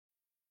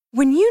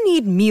When you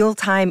need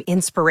mealtime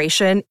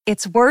inspiration,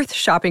 it's worth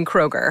shopping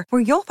Kroger,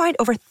 where you'll find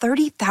over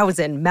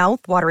 30,000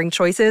 mouth-watering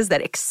choices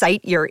that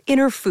excite your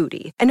inner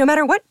foodie. And no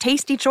matter what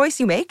tasty choice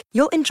you make,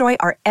 you'll enjoy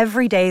our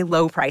everyday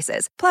low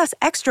prices, plus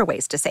extra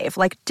ways to save,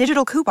 like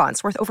digital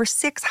coupons worth over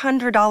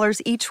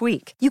 $600 each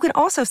week. You can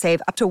also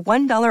save up to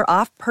 $1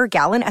 off per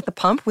gallon at the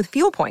pump with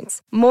fuel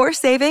points. More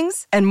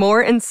savings and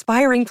more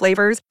inspiring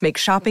flavors make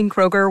shopping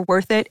Kroger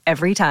worth it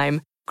every time.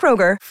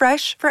 Kroger,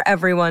 fresh for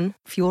everyone.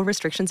 Fuel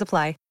restrictions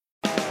apply.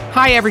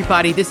 Hi,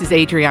 everybody. This is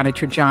Adriana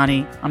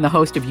Trajani. I'm the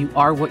host of You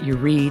Are What You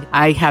Read.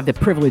 I have the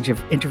privilege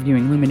of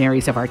interviewing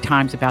luminaries of our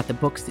times about the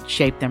books that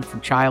shaped them from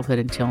childhood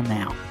until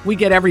now. We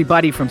get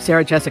everybody from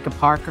Sarah Jessica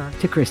Parker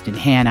to Kristen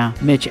Hanna,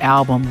 Mitch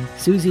Albom,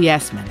 Susie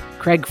Essman,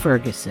 Craig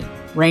Ferguson,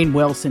 Rainn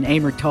Wilson,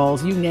 Amor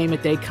Tolls, you name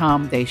it, they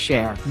come, they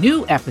share.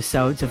 New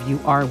episodes of You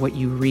Are What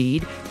You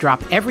Read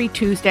drop every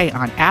Tuesday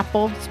on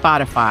Apple,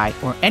 Spotify,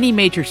 or any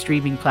major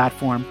streaming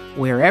platform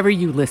wherever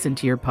you listen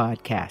to your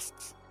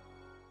podcasts.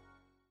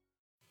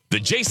 The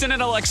Jason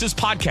and Alexis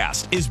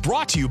podcast is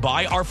brought to you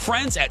by our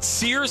friends at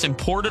Sears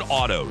Imported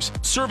Autos,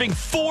 serving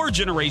 4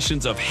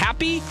 generations of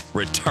happy,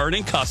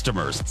 returning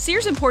customers.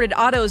 Sears Imported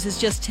Autos is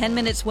just 10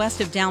 minutes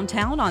west of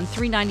downtown on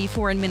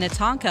 394 in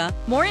Minnetonka.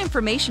 More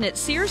information at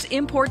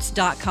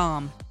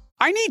SearsImports.com.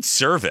 I need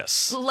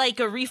service. Like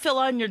a refill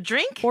on your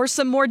drink? Or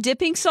some more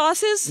dipping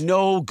sauces?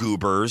 No,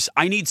 goobers.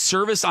 I need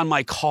service on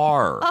my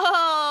car.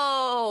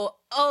 Oh,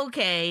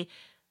 okay.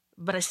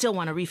 But I still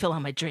want a refill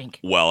on my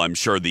drink. Well, I'm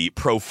sure the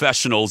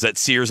professionals at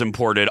Sears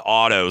Imported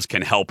Autos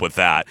can help with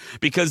that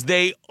because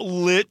they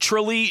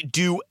literally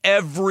do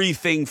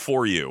everything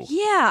for you.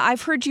 Yeah,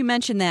 I've heard you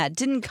mention that.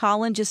 Didn't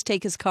Colin just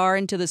take his car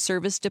into the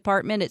service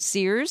department at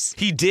Sears?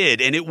 He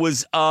did, and it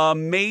was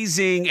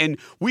amazing. And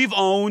we've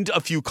owned a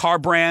few car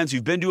brands.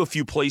 We've been to a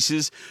few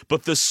places,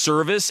 but the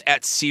service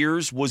at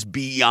Sears was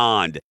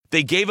beyond.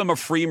 They gave him a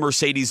free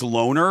Mercedes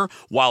loaner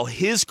while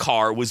his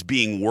car was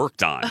being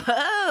worked on.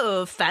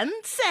 Oh,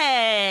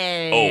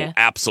 fancy. Oh,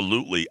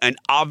 absolutely. And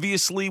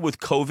obviously with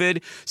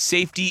COVID,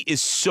 safety is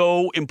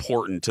so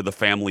important to the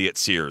family at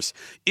Sears.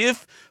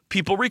 If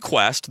people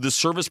request, the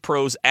service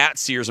pros at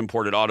Sears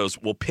Imported Autos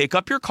will pick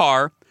up your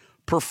car,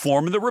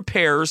 perform the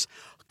repairs,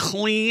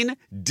 clean,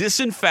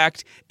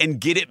 disinfect, and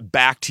get it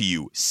back to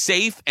you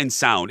safe and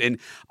sound. And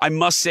I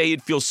must say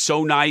it feels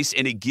so nice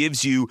and it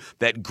gives you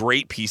that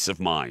great peace of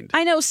mind.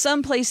 I know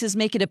some places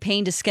make it a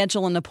pain to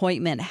schedule an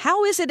appointment.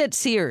 How is it at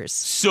Sears?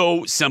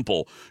 So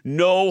simple.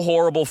 No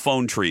horrible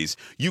phone trees.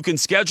 You can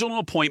schedule an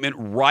appointment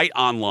right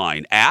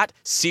online at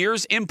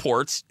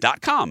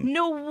SearsImports.com.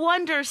 No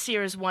wonder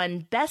Sears won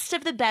Best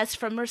of the Best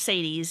from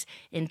Mercedes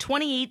in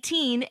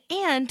 2018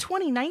 and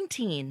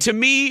 2019. To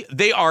me,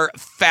 they are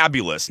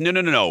fabulous.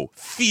 No.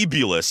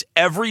 Fabulous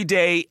every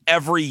day,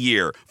 every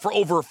year for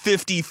over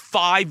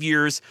 55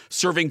 years,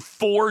 serving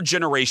 4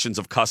 generations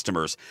of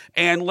customers.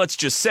 And let's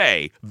just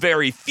say,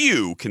 very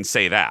few can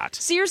say that.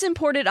 Sears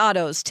Imported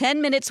Autos,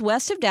 10 minutes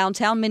west of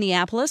downtown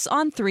Minneapolis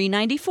on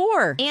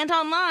 394. And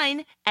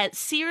online at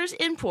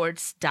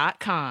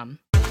SearsImports.com.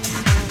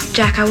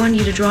 Jack, I want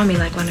you to draw me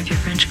like one of your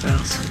French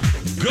girls.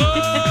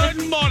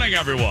 Good morning,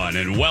 everyone,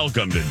 and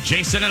welcome to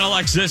Jason and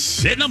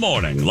Alexis in the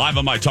Morning, live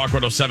on My Talk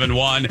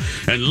 1071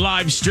 and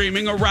live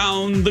streaming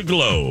around the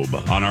globe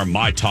on our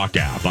My Talk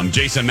app. I'm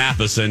Jason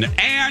Matheson,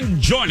 and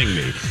joining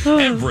me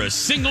every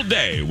single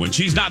day when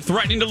she's not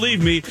threatening to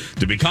leave me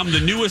to become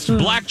the newest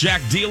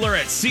blackjack dealer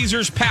at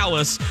Caesar's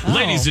Palace,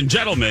 ladies and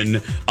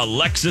gentlemen,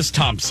 Alexis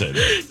Thompson.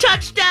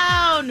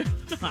 Touchdown!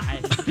 Hi.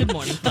 Good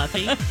morning,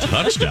 Puffy.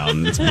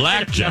 Touchdown. It's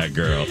blackjack,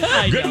 girl.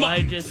 I know.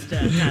 I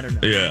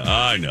don't know. Yeah,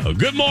 I know.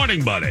 Good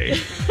morning, buddy.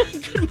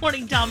 Good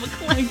morning, Don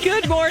McClain.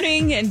 Good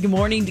morning, and good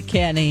morning to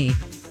Kenny.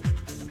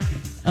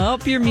 Oh,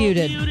 you're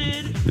muted.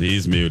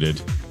 He's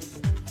muted.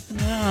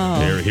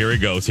 Oh. Here he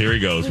goes.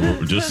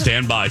 We're just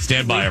stand by,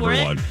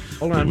 everyone.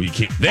 Hold on. We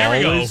can't. There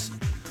we go.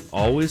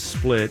 Always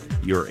split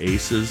your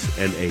aces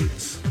and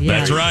eights.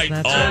 Yes, that's right.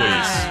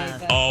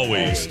 that's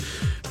Always.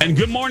 And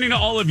good morning to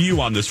all of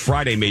you on this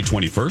Friday, May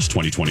 21st,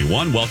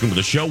 2021. Welcome to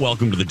the show.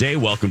 Welcome to the day.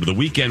 Welcome to the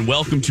weekend.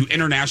 Welcome to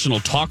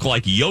International Talk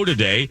Like Yoda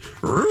Day.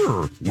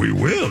 We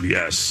will,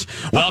 yes.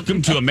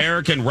 Welcome to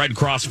American Red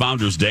Cross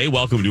Founders Day.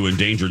 Welcome to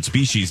Endangered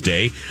Species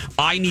Day.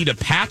 I Need a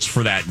Patch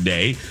for that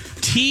day.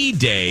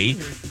 T-Day,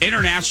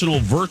 International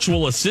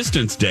Virtual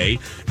Assistance Day,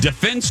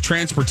 Defense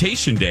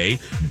Transportation Day,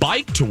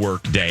 Bike to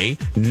Work Day,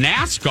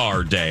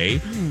 NASCAR Day,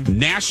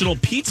 National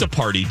Pizza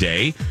Party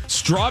Day,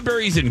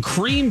 Strawberries and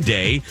Cream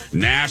Day,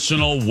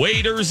 National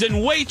Waiters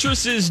and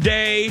Waitresses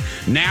Day,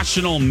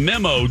 National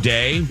Memo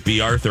Day.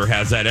 B. Arthur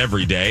has that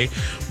every day.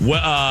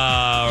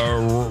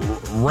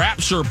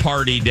 Rapture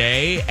Party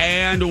Day,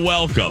 and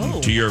welcome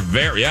to your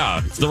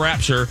it's the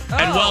Rapture,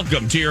 and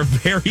welcome to your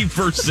very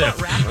first sip.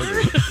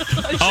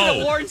 I should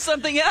have worn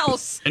something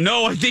else.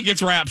 No, I think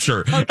it's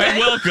Rapture. Okay. And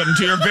welcome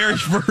to your very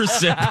first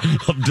sip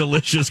of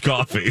delicious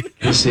coffee.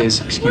 This is,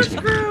 excuse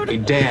me, a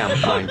damn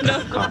fine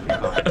cup of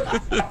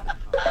coffee.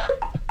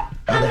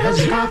 the hell's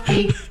your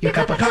coffee? Your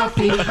cup of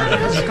coffee. How the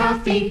hell's your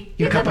coffee?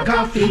 Your cup of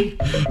coffee.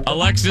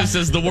 Alexis,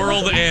 as the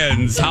world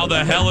ends, how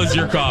the hell is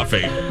your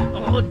coffee?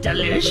 Oh,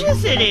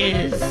 delicious it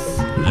is.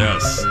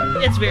 Yes.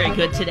 It's very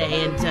good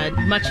today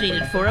and much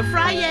needed for a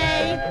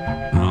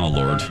Friday. Oh,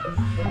 Lord.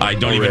 I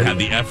don't even have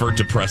the effort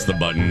to press the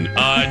button.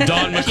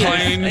 Dawn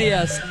McClain.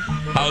 Yes.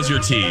 How's your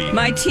tea?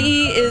 My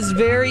tea is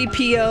very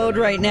PO'd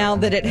right now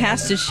that it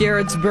has to share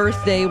its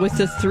birthday with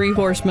the 3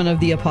 horsemen of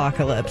the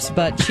apocalypse.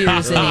 But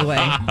cheers anyway.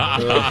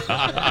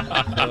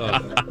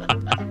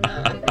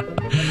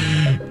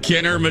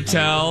 Kenner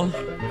Mattel.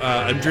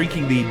 I'm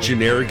drinking the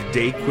generic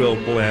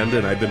Dayquil blend,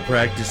 and I've been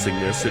practicing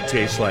this. It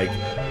tastes like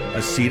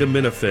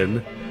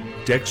acetaminophen,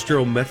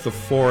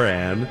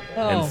 dextromethorphan,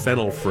 and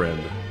phenylphrin.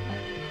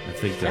 I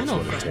think that's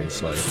what it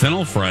tastes like.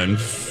 Phenylphrin.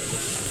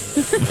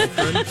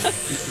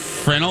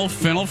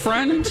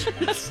 Phenylphrin?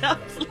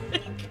 Sounds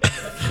like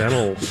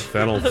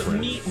Phenylphrin.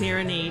 meat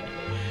marinade.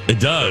 It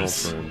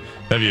does.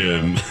 Have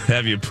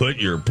you put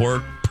your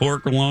pork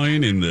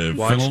loin in the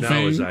Watch phenylphrin?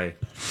 now as I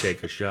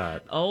take a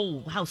shot.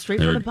 Oh, wow. Straight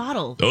from the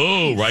bottle.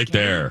 Oh, right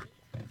there.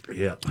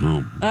 Yeah.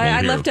 Oh,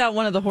 I left out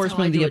one of the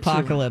horsemen of the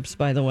apocalypse,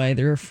 by the way.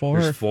 There are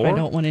 4. There's 4? I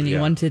don't want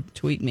anyone to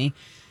tweet me.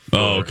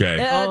 Oh, okay.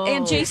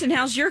 And Jason,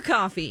 how's your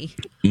coffee?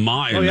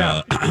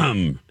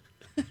 Mine,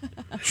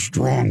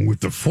 strong with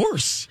the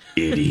force.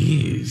 It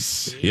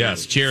is.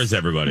 Yes. Cheers,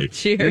 everybody.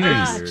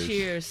 Cheers.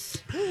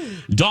 Cheers.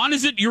 Dawn,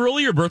 is it your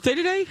earlier birthday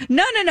today?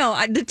 No.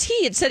 The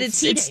tea, it said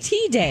it's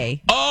tea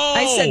day. Oh,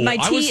 I said my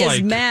I tea was is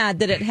like- mad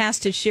that it has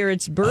to share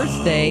its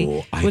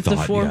birthday I with the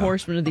thought, 4 yeah.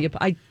 horsemen of the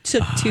I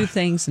took 2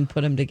 things and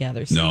put them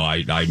together. So. No,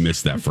 I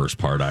missed that first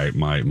part.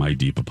 My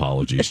deep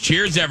apologies.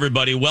 Cheers,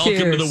 everybody. Welcome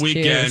to the Cheers,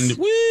 weekend. cheers.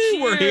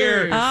 Woo, we're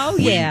here. Oh,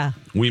 yeah.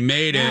 We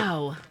made it.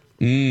 Wow.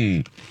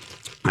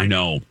 I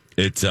know.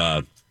 It's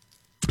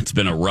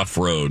been a rough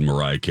road,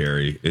 Mariah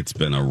Carey. It's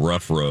been a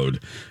rough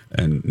road.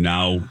 And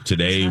now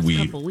today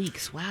Last couple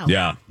weeks. Wow.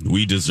 Yeah,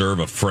 we deserve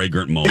a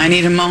fragrant moment. I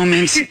need a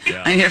moment.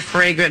 I need a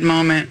fragrant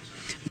moment.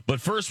 But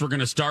first, we're going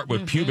to start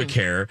with pubic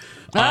hair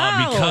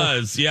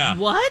because,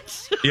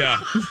 What?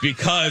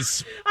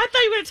 because I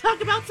thought you were going to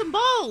talk about some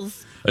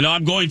balls. no,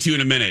 I'm going to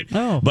in a minute.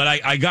 Oh. But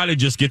I got to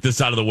just get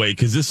this out of the way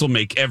because this will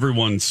make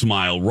everyone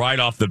smile right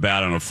off the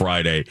bat on a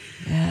Friday.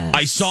 Yes.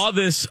 I saw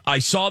this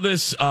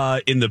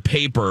in the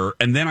paper,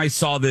 and then I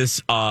saw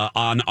this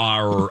on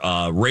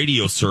our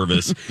radio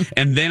service,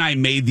 and then I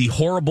made the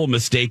horrible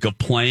mistake of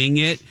playing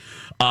it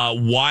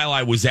while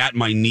I was at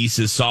my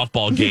niece's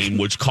softball game,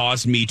 which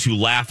caused me to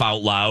laugh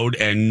out loud,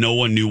 and no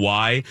one knew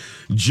why.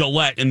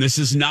 Gillette, and this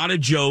is not a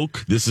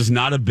joke, this is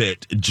not a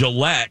bit,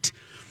 Gillette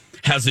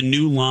has a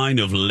new line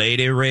of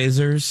lady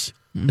razors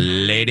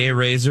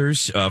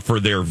for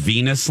their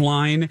Venus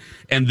line,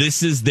 and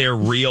this is their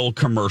real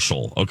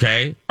commercial.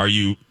 Okay, are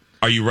you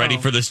ready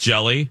for this,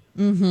 Jelly?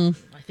 I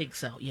think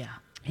so, yeah.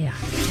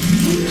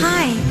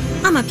 Hi,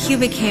 I'm a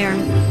pubic hair.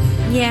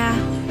 Yeah,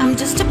 I'm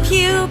just a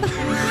pube,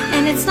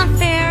 and it's not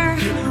fair.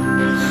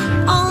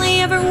 All I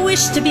ever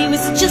wished to be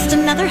was just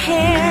another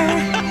hair.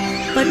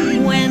 But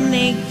when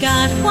they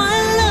got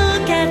one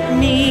look at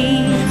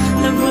me,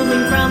 the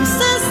ruling from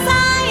society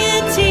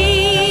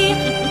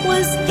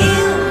was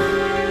you,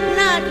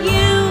 not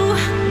you.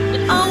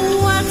 Oh,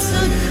 what's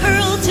a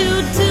curl to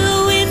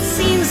do? It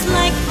seems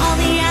like all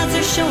the ads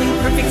are showing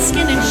perfect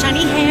skin and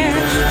shiny hair.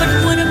 But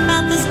what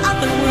about this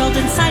other world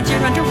inside your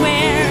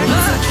underwear?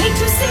 It's okay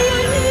to say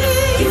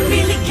you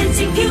really can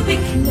see pubic.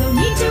 No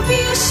need to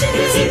be ashamed.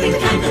 It's even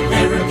kind of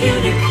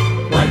therapeutic.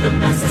 Why the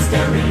mass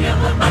hysteria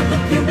about the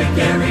pubic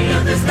area?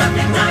 There's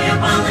nothing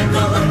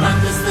diabolical about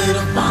this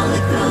little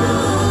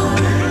follicle.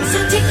 So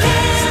take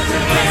care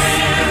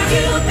of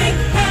pubic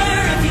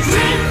hair. If you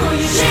trim or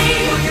you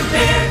shave or you're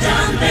bare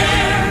down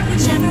there,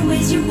 whichever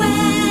ways you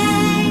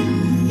weigh,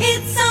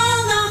 it's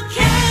all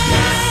okay.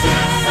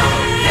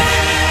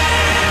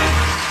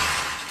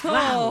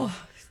 Oh,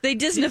 they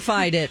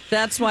Disneyfied it.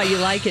 That's why you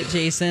like it,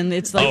 Jason.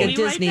 It's like a Did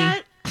we write Disney.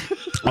 that?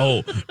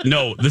 Oh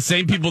no, the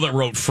same people that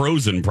wrote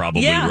Frozen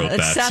probably wrote that.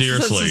 That's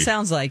Seriously, what it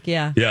sounds like.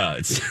 Yeah. yeah,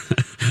 it's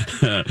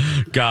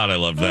God, I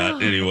love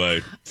that.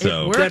 Anyway,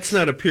 so That's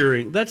not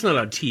appearing. That's not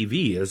on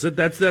TV, is it?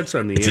 That's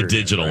on the it's internet. a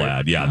digital right?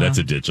 ad. Yeah, that's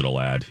a digital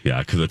ad. Yeah,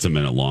 because it's a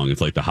minute long. It's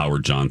like the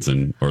Howard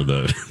Johnson or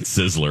the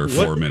Sizzler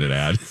 4-minute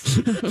ad.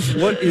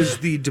 What is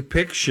the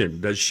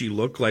depiction? Does she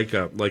look like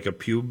a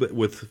pube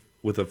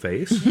with a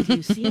face? Do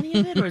you see any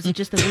of it, or is it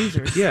just the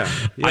lasers? Yeah.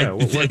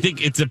 I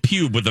think it's a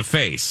pube with a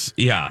face.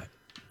 Yeah.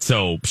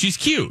 So she's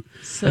cute.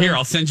 So- Here,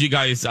 I'll send you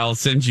guys. I'm I'm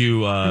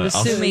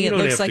assuming you it don't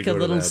looks have to like go a to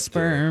little that,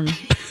 sperm,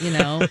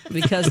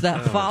 because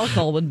that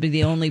follicle would be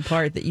the only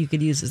part that you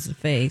could use as a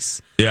face.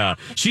 Yeah,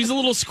 she's a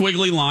little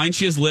squiggly line.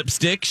 She has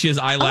lipstick. She has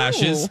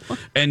eyelashes,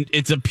 and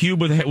it's a pube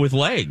with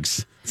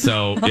legs.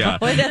 So yeah,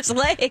 Oh, it has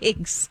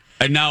legs.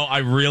 and now I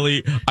really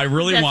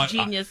That's want.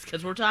 genius,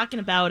 because we're talking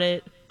about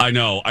it. I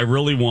know. I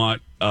really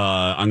want.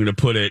 I'm going to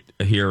put it.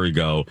 Here we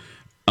go.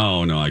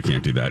 Oh no, I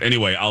can't do that.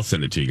 Anyway, I'll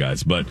send it to you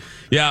guys. But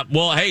yeah,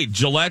 well, hey,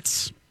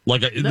 Gillette's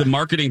the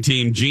marketing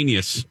team,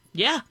 genius.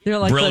 Yeah. They're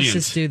like, Brilliant. let's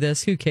just do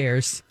this. Who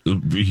cares?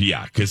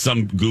 Yeah, because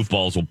some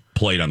goofballs will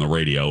play it on the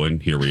radio,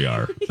 and here we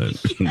are.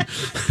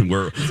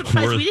 we're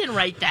we didn't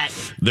write that.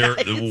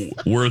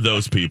 we're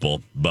those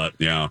people, but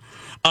yeah.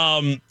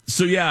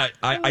 So yeah,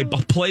 I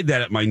played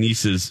that at my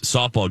niece's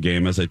softball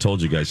game. As I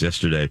told you guys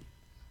yesterday,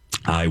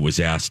 I was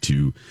asked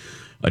to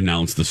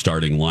announce the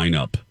starting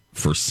lineup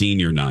for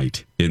senior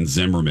night in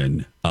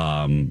Zimmerman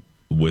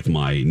with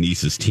my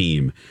niece's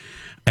team.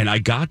 And I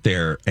got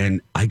there and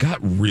I got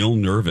real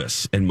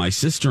nervous. And my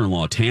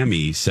sister-in-law,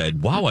 Tammy,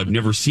 said, wow, I've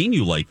never seen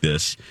you like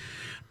this.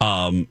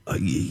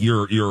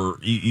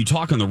 You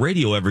talk on the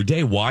radio every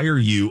day. Why are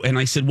you? And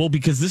I said, well,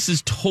 because this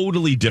is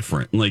totally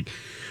different. Like,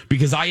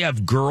 because I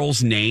have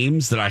girls'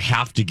 names that I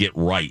have to get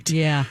right.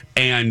 Yeah.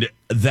 And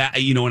that,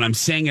 and I'm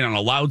saying it on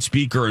a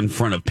loudspeaker in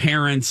front of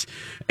parents.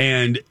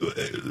 And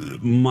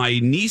my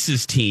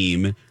niece's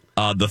team,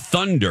 the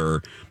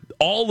Thunder,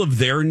 all of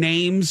their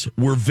names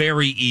were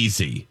very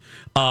easy.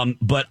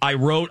 But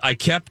I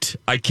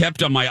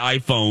kept on my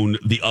iPhone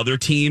the other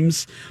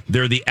teams.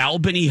 They're the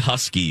Albany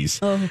Huskies.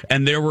 Oh.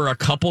 And there were a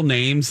couple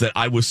names that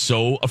I was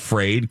so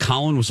afraid.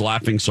 Colin was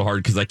laughing so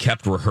hard because I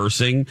kept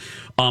rehearsing.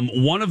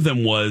 One of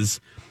them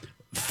was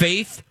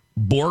Faith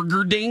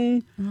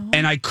Borgerding,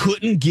 and I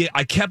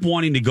kept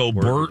wanting to go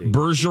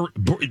Berger.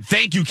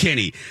 Thank you,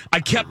 Kenny. I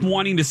kept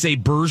wanting to say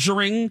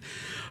Bergering.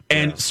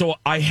 And so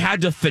I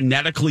had to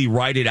phonetically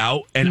write it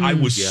out, and I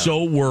was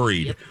so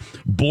worried. Yep.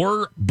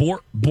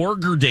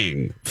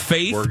 Borgerding.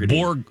 Faith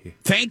Borg.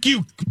 Thank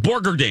you,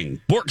 Borgerding.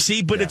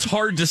 It's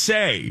hard to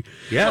say.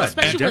 Yeah, well,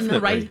 especially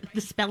when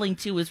the spelling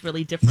too is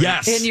really different.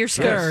 Yes, and you're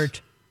scared.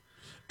 Yes.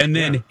 And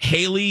then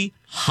Haley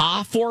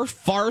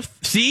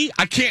Hoffarth. See,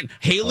 I can't.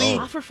 Haley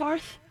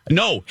Hoffarth.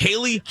 No,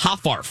 Haley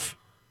Hoffarth.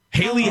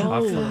 Haley.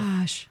 Oh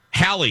gosh.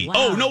 Hallie. Wow.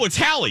 Oh no, it's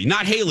Hallie,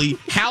 not Haley.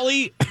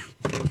 Hallie.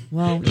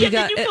 Well, you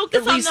got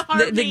at least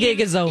the gig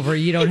is over.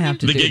 You don't have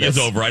to. The gig is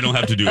over. I don't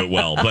have to do it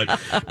well, but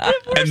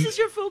versus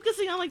you're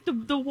focusing on like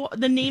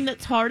the name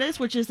that's hardest,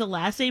 which is the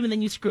last name, and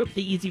then you screw up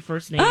the easy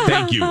first name.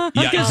 Thank you. Yeah,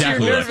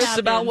 exactly. You're nervous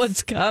about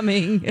what's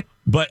coming.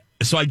 But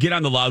so I get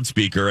on the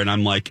loudspeaker and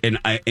I'm like, and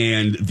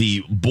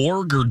the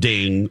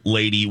Borgerding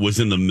lady was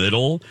in the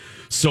middle.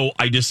 So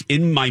I just,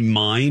 in my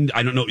mind,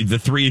 I don't know, the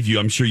three of you,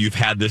 I'm sure you've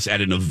had this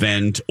at an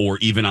event or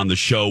even on the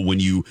show when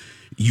you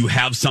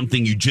have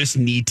something you just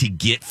need to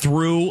get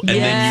through,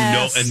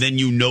 and then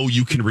you know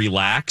you can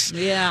relax.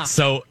 Yeah.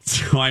 So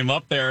I'm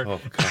up there.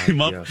 Oh,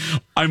 God,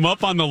 I'm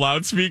up on the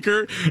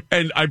loudspeaker,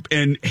 and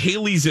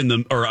Hallie is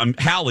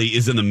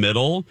in the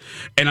middle,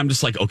 and I'm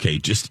just like, okay,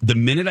 just the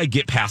minute I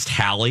get past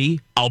Hallie,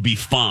 I'll be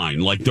fine.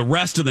 Like the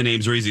rest of the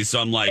names are easy,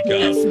 so I'm like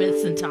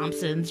Smiths and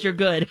Thompsons, you're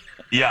good.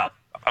 Yeah.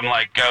 I'm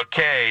like,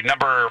 okay,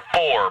 number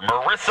 4,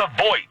 Marissa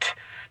Voigt.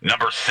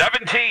 Number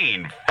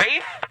 17,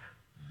 Faith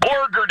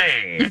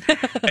Borgerding.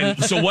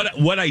 And so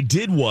what I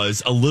did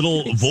was a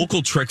little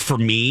vocal trick for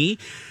me.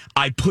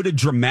 I put a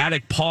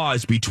dramatic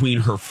pause between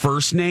her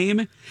first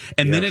name,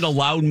 and then it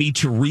allowed me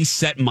to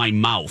reset my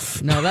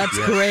mouth. No, that's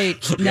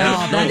great. No,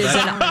 that is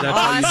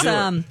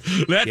awesome.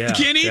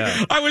 Kenny,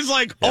 I was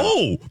like,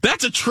 oh,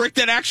 that's a trick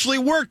that actually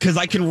worked because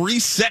I can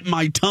reset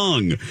my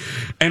tongue.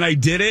 And I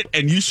did it,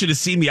 and you should have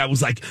seen me. I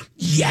was like,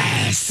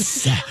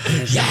 yes.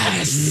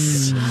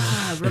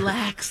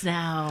 Relax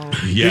now.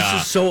 Yeah. This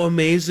is so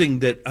amazing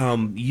that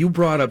you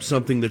brought up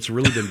something that's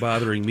really been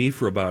bothering me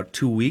for about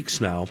 2 weeks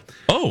now.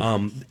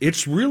 Oh.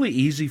 It's really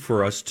easy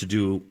for us to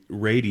do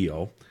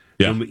radio.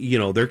 Yeah.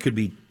 And, there could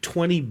be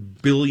 20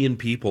 billion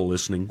people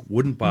listening.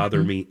 Wouldn't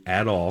bother me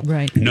at all.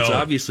 Right. No. It's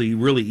obviously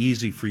really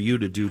easy for you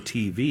to do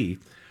TV.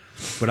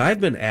 But I've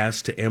been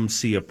asked to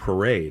MC a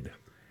parade,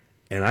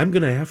 and I'm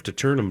going to have to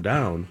turn them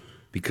down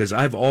because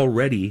I've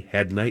already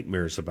had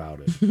nightmares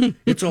about it.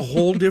 It's a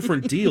whole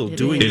different deal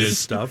doing this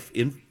stuff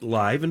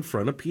live in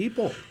front of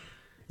people.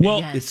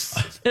 Well, at least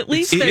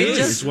it they're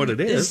is what it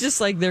is. It's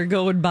just like they're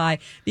going by.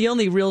 The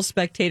only real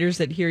spectators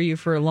that hear you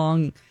for a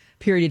long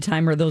period of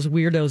time are those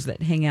weirdos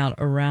that hang out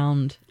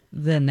around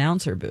the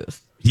announcer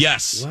booth.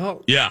 Yes.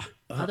 Well, yeah.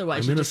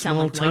 Otherwise, I'm in a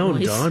small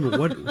town, Don.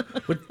 What?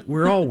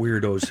 We're all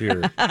weirdos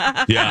here.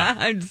 Yeah.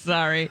 I'm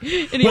sorry.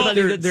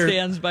 Anybody that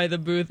stands by the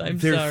booth, I'm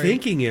sorry. Their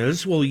thinking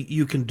is, well,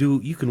 you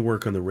can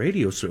work on the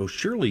radio, so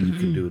surely you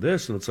can do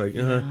this. And it's like,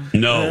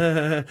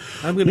 no.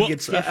 I'm going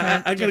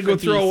to I got to go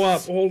throw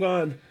up. Hold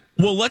on.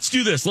 Well, let's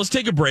do this. Let's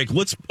take a break.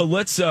 Let's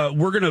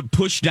we're going to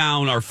push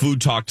down our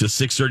food talk to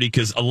 6:30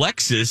 because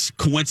Alexis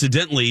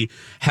coincidentally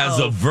has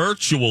a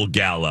virtual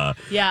gala.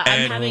 Yeah,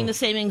 I'm having the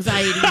same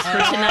anxieties for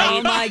tonight.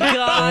 Oh my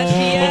gosh,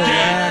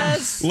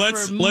 yes.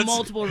 Let's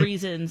multiple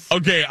reasons.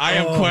 Okay, I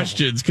have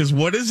questions because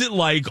what is it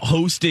like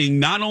hosting?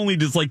 Not only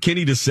does, like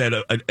Kenny just said,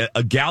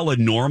 a gala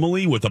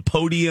normally with a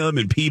podium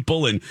and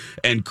people and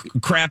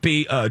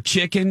crappy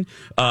chicken,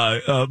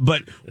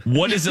 but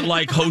what is it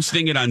like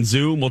hosting it on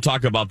Zoom? We'll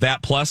talk about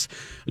that. Plus,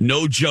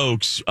 no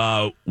jokes,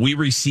 we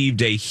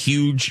received a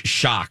huge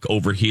shock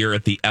over here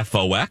at the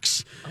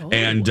FOX.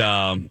 And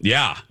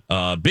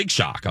Big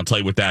shock. I'll tell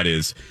you what that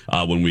is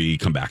when we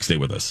come back. Stay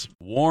with us.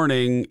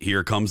 Warning,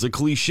 here comes a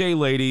cliche,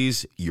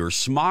 ladies. Your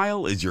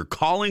smile is your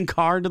calling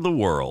card to the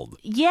world.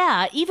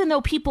 Yeah, even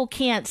though people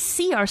can't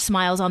see our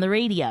smiles on the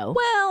radio.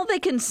 Well, they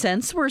can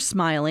sense we're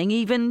smiling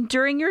even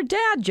during your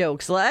dad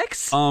jokes,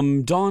 Lex.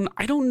 Dawn,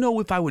 I don't know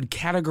if I would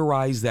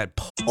categorize that.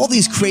 All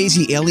these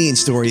crazy alien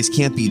stories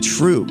can't be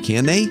true,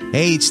 can they?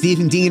 Hey, it's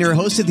Stephen Diener,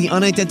 host of the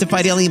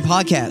Unidentified Alien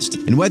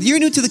Podcast. And whether you're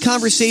new to the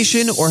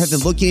conversation or have been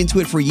looking into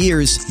it for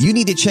years, you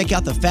need to check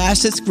out the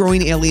fastest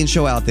growing alien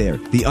show out there,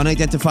 the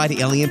Unidentified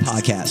Alien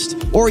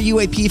Podcast, or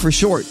UAP for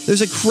short.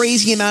 There's a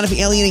crazy amount of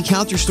alien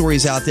encounter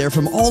stories out there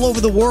from all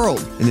over the world.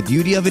 And the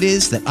beauty of it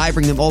is that I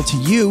bring them all to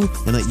you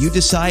and let you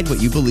decide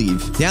what you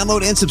believe.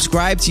 Download and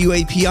subscribe to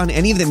UAP on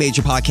any of the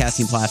major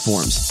podcasting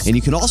platforms. And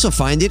you can also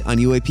find it on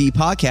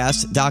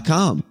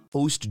UAPpodcast.com.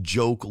 Post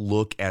joke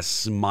look as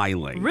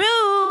smiling.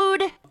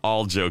 Rude.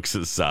 All jokes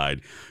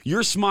aside,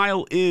 your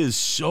smile is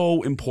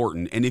so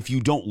important. And if you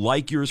don't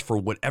like yours for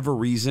whatever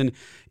reason,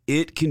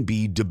 it can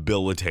be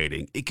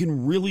debilitating. It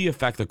can really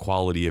affect the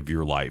quality of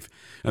your life.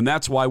 And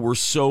that's why we're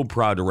so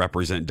proud to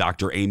represent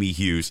Dr. Amy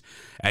Hughes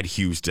at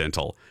Hughes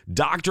Dental.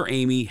 Dr.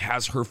 Amy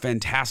has her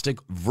fantastic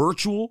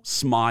virtual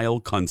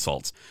smile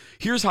consults.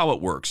 Here's how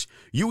it works.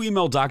 You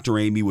email Dr.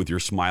 Amy with your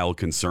smile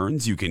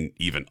concerns. You can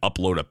even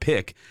upload a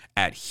pic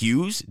at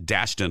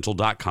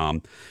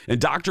hughes-dental.com, and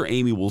Dr.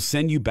 Amy will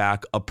send you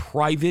back a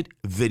private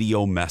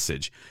video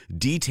message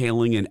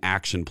detailing an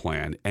action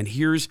plan. And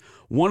here's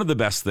one of the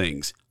best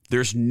things.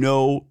 There's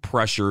no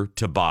pressure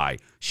to buy.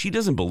 She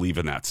doesn't believe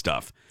in that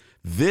stuff.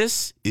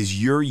 This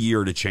is your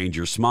year to change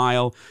your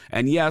smile.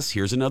 And yes,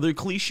 here's another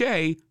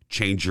cliche,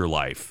 change your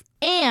life.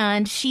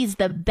 And she's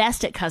the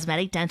best at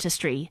cosmetic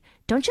dentistry.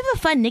 Don't you have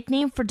a fun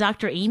nickname for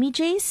Dr. Amy,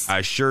 Jace?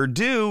 I sure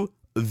do.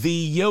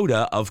 The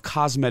Yoda of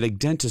cosmetic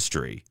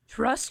dentistry.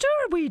 Trust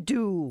her, we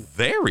do.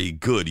 Very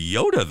good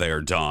Yoda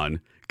there,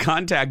 Dawn.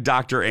 Contact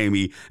Dr.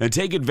 Amy and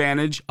take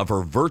advantage of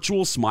her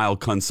virtual smile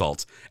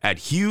consults at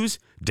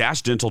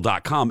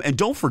hughes-dental.com. And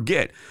don't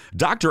forget,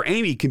 Dr.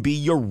 Amy can be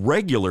your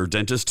regular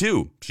dentist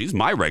too. She's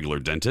my regular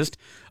dentist.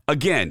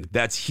 Again,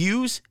 that's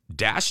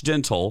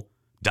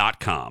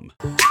hughes-dental.com.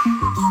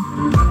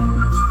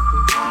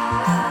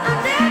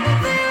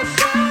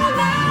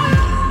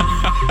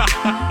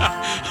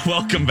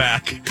 Welcome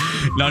back.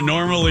 Now,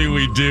 normally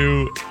we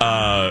do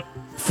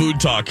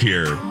food talk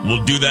here.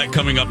 We'll do that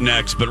coming up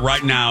next. But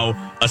right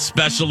now, a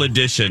special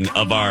edition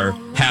of our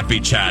happy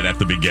chat at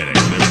the beginning.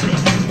 There we go.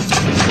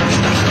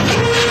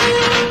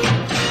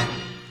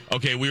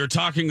 Okay, we were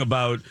talking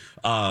about,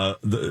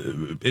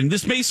 and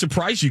this may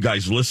surprise you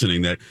guys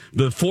listening, that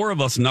the four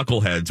of us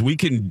knuckleheads, we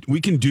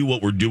can do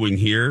what we're doing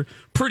here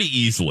pretty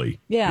easily.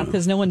 Yeah,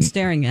 because no one's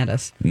staring at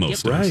us.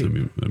 Most days. I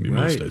mean,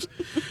 most days.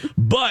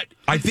 But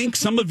I think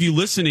some of you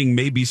listening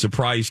may be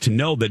surprised to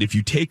know that if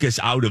you take us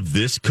out of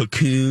this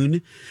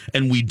cocoon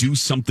and we do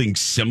something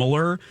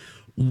similar,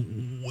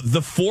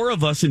 the four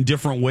of us in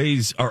different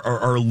ways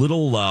are a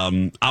little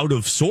out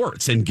of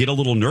sorts and get a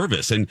little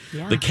nervous. And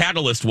the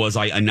catalyst was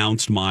I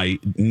announced my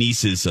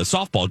niece's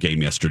softball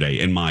game yesterday,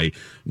 and my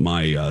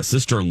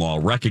sister-in-law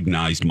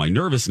recognized my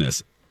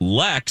nervousness.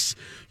 Lex,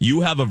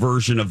 you have a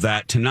version of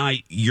that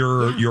tonight.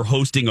 You're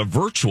hosting a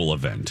virtual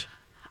event.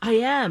 I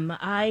am.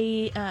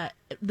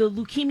 The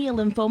Leukemia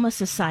Lymphoma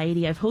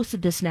Society, I've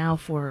hosted this now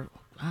for,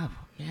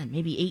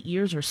 maybe 8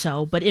 years or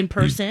so, but in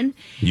person.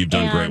 You've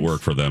done great work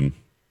for them.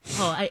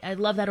 Oh, I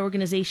love that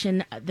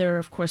organization. They're,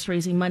 of course,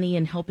 raising money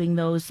and helping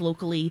those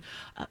locally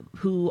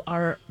who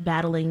are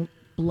battling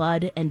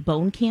blood and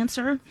bone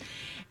cancer.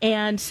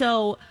 And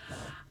so,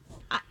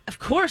 of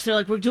course, they're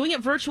like, we're doing it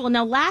virtual.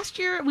 Now, last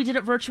year we did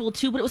it virtual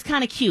too, but it was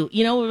kind of cute.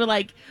 You know, we were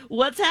like,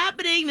 what's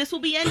happening? This will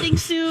be ending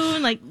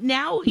soon. Like,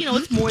 now,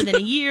 it's more than a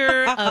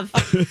year of,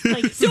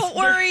 like, don't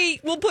worry,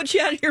 we'll put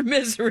you out of your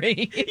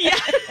misery. Yeah.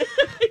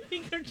 I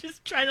think they're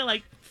just trying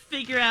to,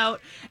 figure out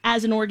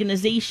as an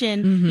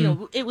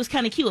organization, it was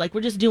kind of cute. Like,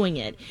 we're just doing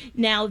it.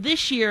 Now,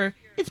 this year,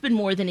 it's been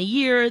more than a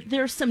year.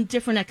 There's some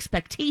different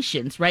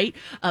expectations, right?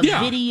 Of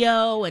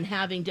video and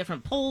having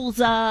different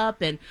polls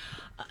up and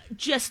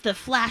just the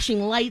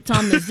flashing lights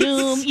on the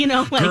Zoom,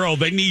 Girl,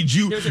 they need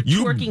you. There's a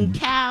twerking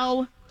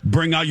cow.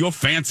 Bring out your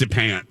fancy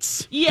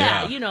pants.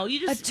 Yeah, you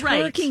just... A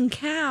twerking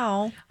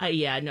cow?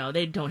 Yeah, no,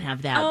 they don't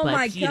have that. Oh, but,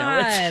 my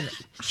God.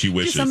 She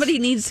wishes. Somebody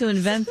needs to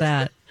invent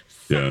that.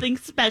 Something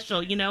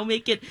special,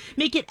 make it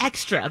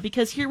extra,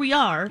 because here we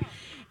are.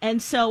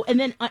 And so, and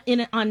then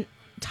on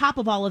top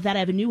of all of that, I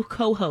have a new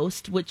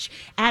co-host, which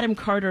Adam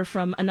Carter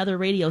from another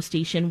radio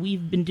station.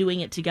 We've been doing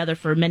it together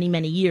for many,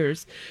 many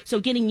years. So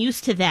getting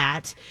used to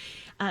that,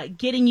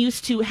 getting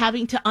used to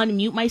having to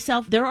unmute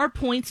myself. There are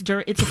points it's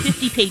a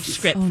 50-page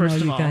script,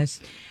 first of all.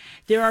 Guys.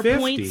 There are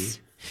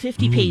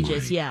 50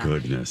 pages, my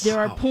goodness. There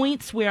are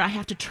points where I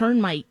have to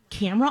turn my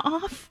camera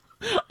off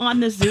on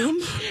the Zoom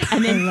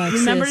and then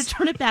remember to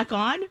turn it back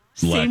on.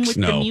 Same with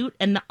the mute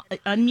and the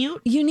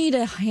unmute. You need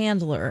a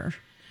handler.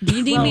 Do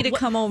you need me to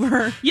come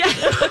over? Yeah.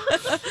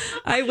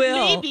 I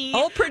will. Maybe.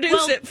 I'll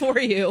produce it for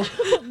you.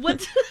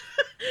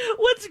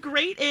 What's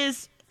great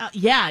is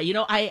Yeah,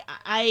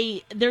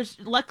 I there's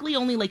luckily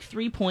only like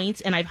 3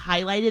 points, and I've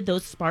highlighted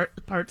those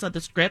parts of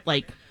the script,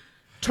 like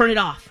turn it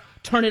off,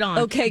 turn it on.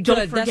 Okay, don't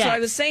good. forget. That's what I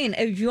was saying.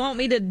 If you want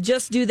me to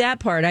just do that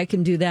part, I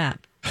can do that.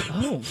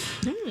 Oh,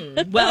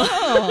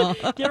 well,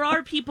 there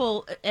are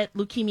people at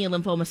Leukemia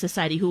Lymphoma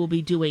Society who will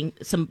be doing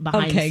some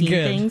behind-the-scenes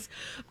things,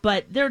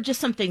 but there are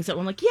just some things that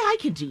I'm like, yeah, I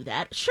can do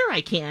that. Sure,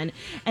 I can.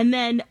 And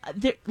then,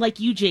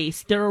 like you,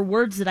 Jace, there are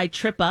words that I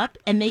trip up,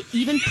 and they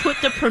even put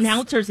the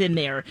pronouncers in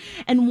there.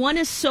 And one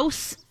is so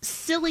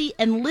silly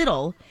and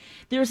little.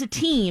 There's a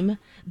team,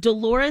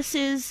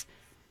 Dolores's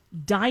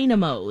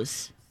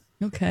Dynamos.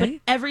 Okay. But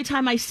every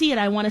time I see it,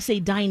 I want to say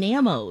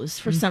Dynamos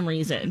for some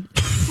reason.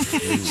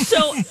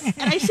 So,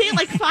 and I say it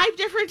like 5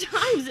 different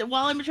times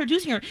while I'm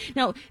introducing her.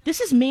 Now, this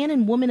is Man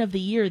and Woman of the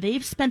Year.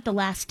 They've spent the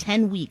last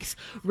 10 weeks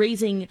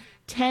raising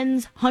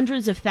tens,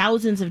 hundreds of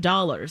thousands of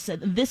dollars.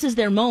 This is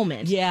their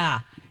moment.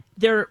 Yeah.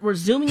 We're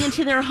zooming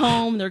into their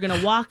home. They're going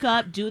to walk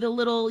up, do the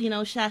little,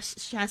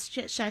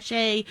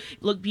 sachet,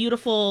 look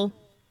beautiful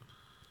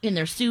in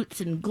their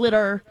suits and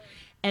glitter.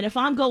 And if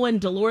I'm going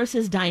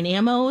Dolores's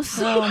Dynamos,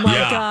 oh my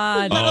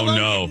God. Oh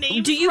no.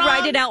 Do you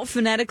write it out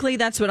phonetically?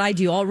 That's what I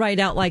do. I'll write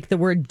out like the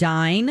word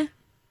mo.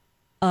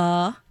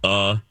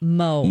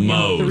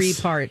 Mo's. 3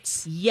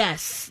 parts.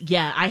 Yes.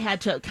 Yeah. I had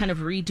to kind of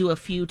redo a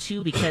few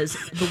too, because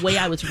the way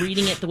I was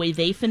reading it, the way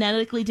they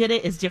phonetically did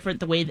it is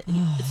different the way that,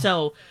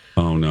 so.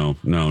 Oh no.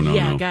 Yeah,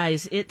 no.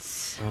 guys,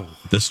 it's.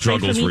 The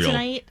struggle's for me real.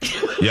 Tonight.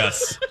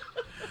 Yes.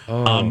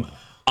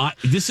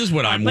 This is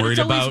what I'm worried about. But it's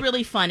always about.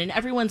 really fun, and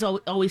everyone's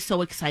always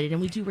so excited, and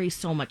we do raise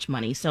so much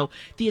money, so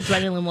the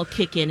adrenaline will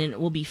kick in, and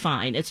it will be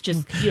fine. It's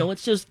just,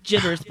 it's just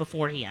jitters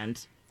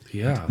beforehand.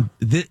 Yeah.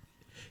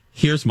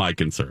 Here's my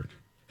concern.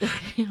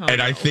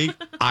 I think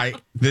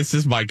this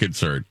is my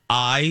concern.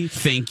 I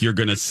think you're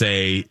going to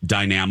say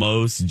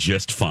Dynamos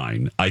just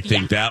fine. I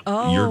think that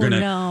you're going to.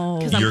 No.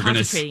 Because I'm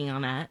concentrating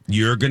on that.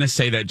 You're going to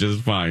say that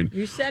just fine.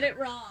 You said it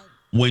wrong.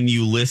 When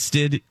you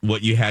listed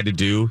what you had to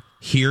do,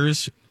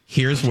 here's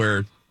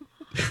where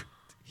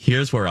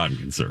I'm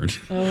concerned.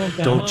 Oh,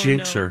 God. Don't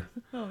jinx her.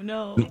 Oh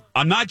no!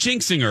 I'm not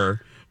jinxing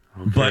her.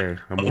 Okay,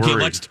 but I'm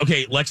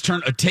worried. Let's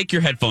turn. Take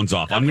your headphones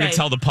off. I'm going to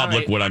tell the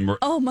public what I'm.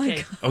 Oh my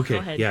God! Okay. Go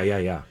ahead.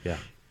 Yeah.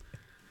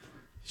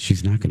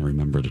 She's not going to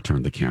remember to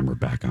turn the camera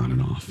back on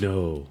and off.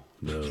 No.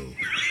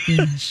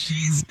 Yeah,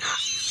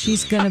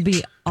 she's going to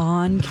be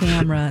on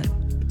camera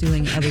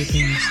doing other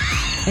things,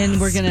 and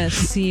we're going to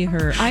see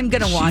her. I'm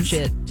going to watch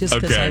it just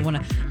because I want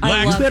to.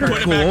 I love You better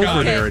her. go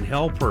over there and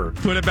help her.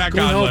 Put it back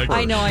Go on. help Lex. her.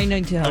 I know. I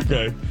need to help.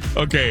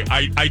 Okay.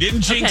 I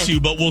didn't jinx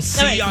you, but we'll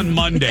see on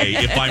Monday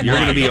if I'm You're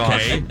right. gonna be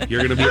okay? awesome.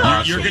 You're gonna be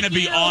awesome. You're going to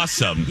be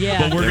awesome. Yeah.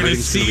 But we're going to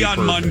Everything's see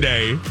gonna on be perfect.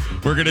 Monday.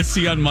 We're going to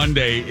see on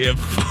Monday if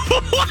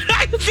what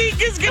I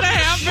think is going to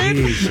happen.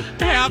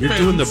 Jeez. You're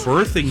doing the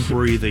birthing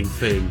breathing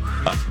thing.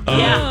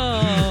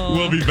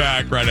 We'll be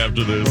back right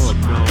after this. Oh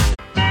no.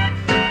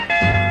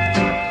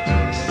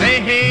 Say,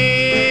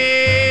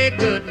 hey,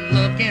 good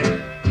looking,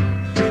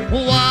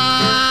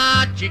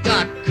 what you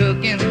got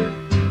cooking?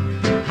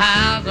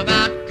 How's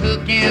about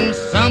cooking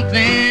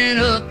something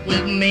up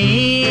with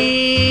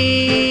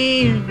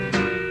me?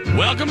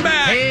 Welcome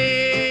back.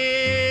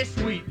 Hey,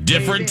 sweet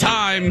Different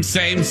time,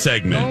 same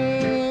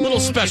segment. Little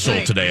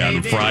special today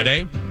on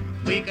Friday.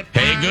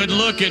 Hey, good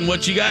looking,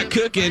 what you got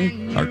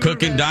cooking? Our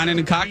cooking, dining,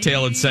 and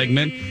cocktailing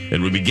segment.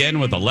 And we begin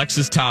with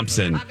Alexis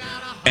Thompson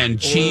and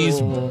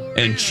cheese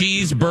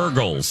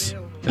burgles.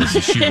 As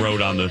she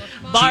wrote on the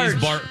Barge.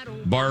 cheese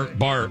bar.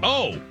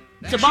 Oh,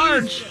 It's a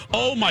barge.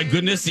 oh my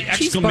goodness! The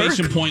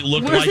exclamation point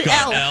looked Where's like the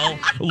an L? L.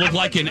 Looked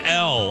like an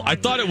L. I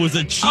thought it was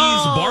a cheese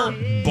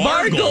Bargle.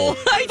 bargle.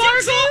 I did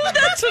too.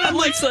 That's what it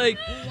looks like.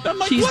 I'm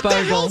like, Cheese what the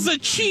bargle. hell's a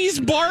cheese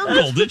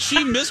bargle? Did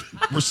she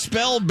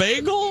misspell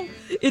bagel?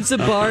 It's a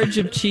barge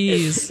of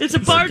cheese. It's a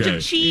barge Okay.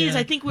 of cheese. Yeah.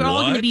 I think we're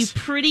all going to be What?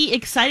 pretty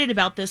excited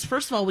about this.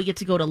 First of all, we get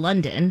to go to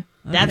London.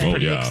 That's Okay.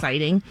 pretty Oh, yeah.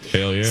 exciting.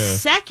 Hell yeah.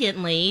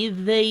 Secondly,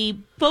 the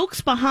folks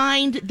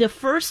behind the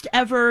first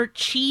ever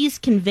cheese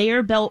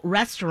conveyor belt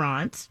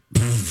restaurant.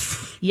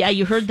 Yeah,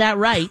 you heard that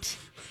right.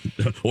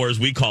 Or as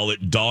we call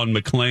it, Don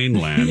McLean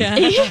land.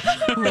 Yeah.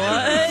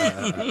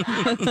 What?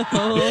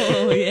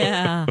 Oh,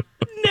 yeah.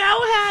 Now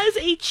has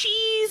a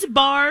cheese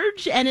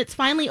barge, and it's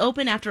finally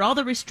open after all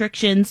the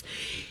restrictions.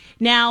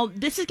 Now,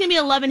 this is going to be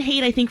a love and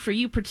hate, I think, for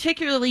you,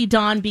 particularly,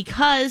 Dawn,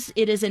 because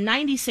it is a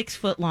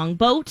 96-foot long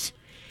boat.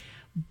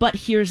 But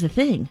here's the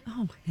thing.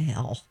 Oh,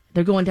 hell.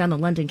 They're going down the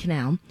London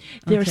Canal.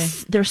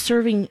 They're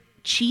serving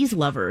cheese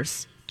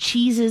lovers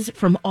cheeses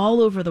from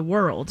all over the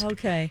world.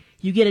 Okay.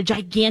 You get a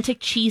gigantic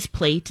cheese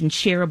plate and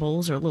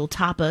shareables or little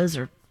tapas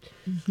or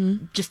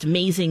just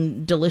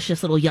amazing,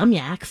 delicious little yum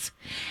yaks.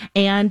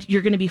 And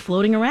you're going to be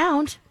floating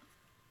around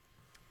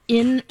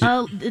in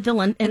the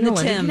London Canal.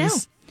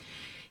 Thames.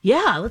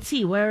 Yeah, let's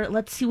see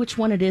which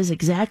one it is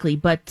exactly.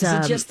 But Is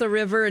it just the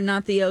river and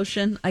not the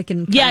ocean? I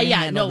can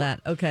handle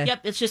that. Okay.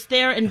 Yep, it's just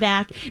there and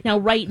back. Now,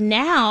 right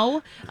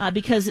now,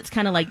 because it's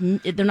kind of like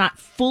they're not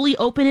fully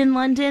open in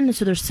London,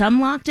 so there's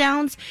some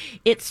lockdowns.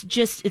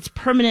 It's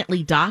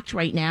permanently docked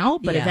right now,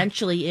 but Yeah.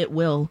 eventually it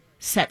will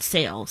set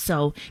sail.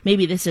 So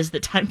maybe this is the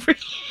time for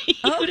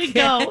you to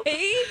go.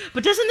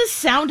 But doesn't this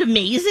sound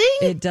amazing?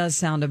 It does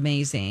sound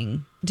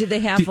amazing. Do they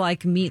have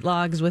like meat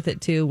logs with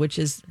it too, which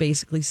is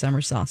basically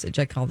summer sausage?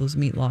 I call those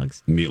meat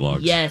logs. Meat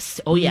logs. Yes.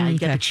 Oh, yeah. You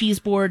got the cheese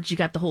boards. You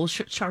got the whole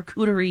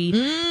charcuterie,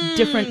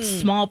 different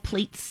small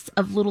plates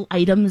of little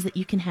items that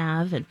you can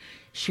have and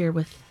share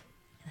with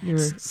your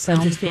friends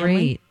and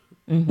family.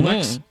 Great.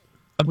 Lex,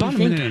 about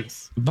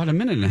a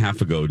minute and a half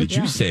ago, did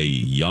you say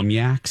yum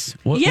yaks?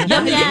 Yum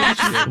yaks.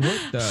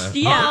 I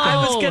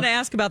was Oh. going to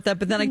ask about that,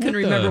 but then I couldn't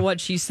remember what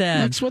she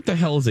said. Lex, what the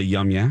hell is a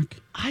yum yak?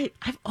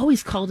 I've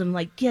always called them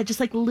just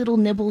like little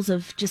nibbles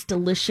of just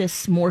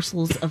delicious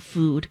morsels of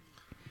food.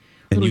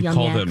 And Little you yum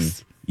call yaks.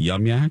 them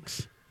yum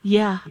yaks?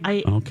 Yeah.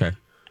 Okay.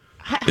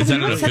 Have Is that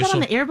you an said that on official-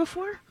 the air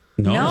before?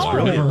 No, No.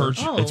 I've never heard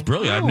you. Oh. It's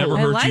brilliant. I've never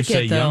I heard like you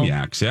say it, though. yum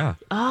yaks. Yeah.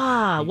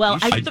 Ah, well,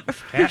 Patent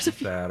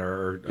that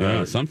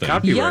or something.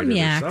 copyright Yum it or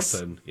yaks.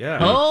 something. Yeah.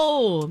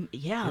 Oh,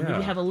 yeah. Yeah.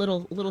 Maybe have a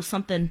little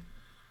something,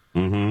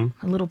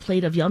 Mm-hmm. a little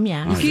plate of yum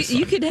yaks.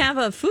 You could have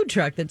a food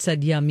truck that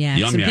said yum yaks,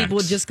 Yum and yaks. people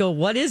would just go,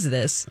 "What is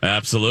this?"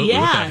 Absolutely.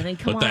 Yeah, What then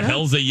the, come what the on up.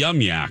 hell's a yum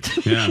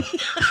yak? Yeah.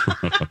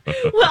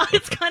 Well,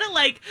 it's kind of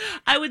like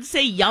I would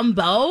say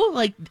yumbo,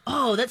 like,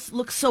 oh, that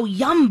looks so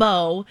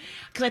yumbo,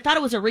 because I thought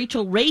it was a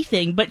Rachel Ray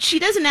thing, but she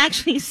doesn't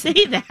actually say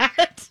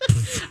that.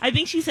 I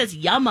think she says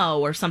yummo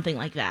or something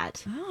like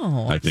that.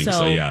 Oh, I think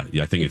so. Yeah.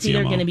 I think it's it's either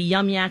yummo. going to be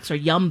yum yaks or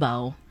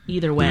yumbo.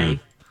 Either way.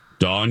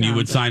 Dawn, you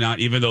would sign on,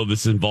 even though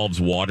this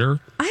involves water.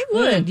 I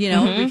would,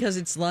 Mm-hmm. because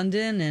it's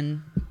London,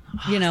 and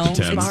Thames.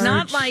 it's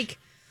not like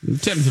The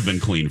Thames have been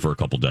clean for a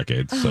couple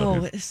decades.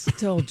 So it's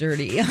still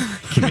dirty. I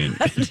mean,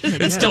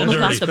 it's still Look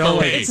dirty. off the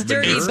boat. Hey, It's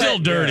dirty, It's still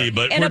but- dirty,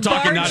 but And we're a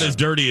talking barge- not as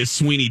dirty as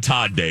Sweeney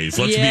Todd days.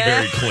 Let's Yeah. be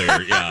very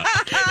clear. Yeah.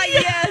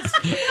 Yes.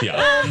 Yeah.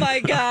 Oh my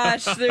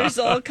gosh, there's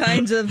all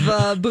kinds of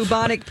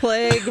bubonic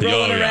plague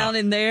rolling yeah. around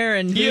in there,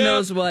 and who Yeah.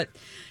 knows what.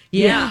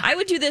 Yeah, I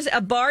would do this.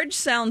 A barge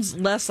sounds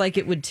less like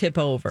it would tip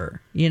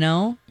over,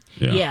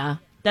 Yeah,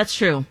 that's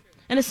true.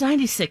 And it's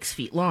 96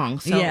 feet long.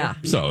 So Yeah.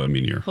 So, I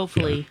mean, you're.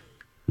 hopefully.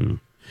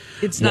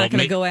 It's Well, not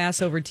going to go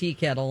ass over tea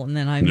kettle, and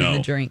then I'm No. in the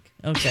drink.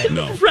 Okay.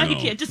 No. Right, no,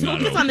 yeah, just not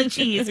focus at all. on the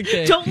cheese.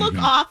 Okay. Don't look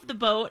off the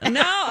boat.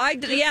 No,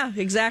 yeah,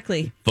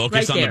 exactly.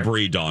 Focus Right on there. the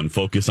brie, Dawn.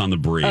 Focus on the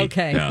brie.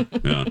 Okay.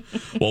 Yeah.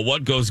 Well,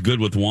 what goes good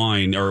with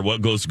wine, or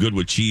what goes good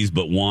with cheese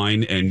but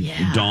wine? And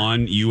Yeah.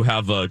 Dawn, you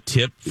have a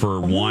tip for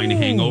wine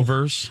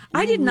hangovers?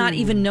 I did not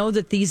even know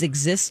that these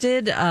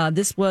existed.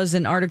 This was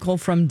an article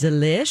from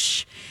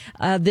Delish.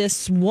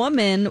 This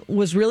woman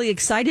was really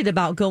excited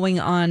about going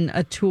on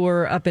a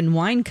tour up in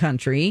wine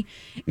country,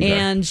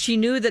 and she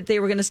knew that they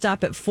were going to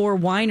stop at 4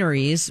 wineries,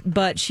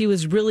 but she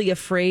was really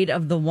afraid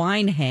of the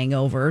wine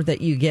hangover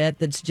that you get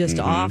that's just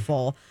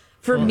awful.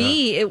 For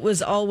me, it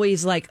was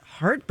always like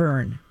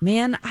heartburn.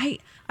 Man, I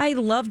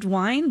loved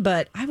wine,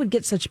 but I would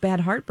get such bad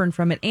heartburn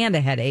from it and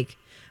a headache.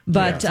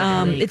 But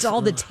it's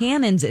all the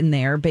tannins in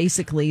there,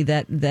 basically,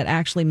 that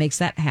actually makes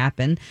that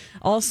happen.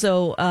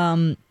 Also,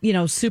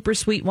 super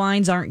sweet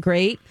wines aren't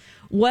great.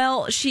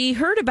 Well, she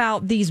heard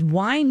about these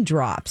wine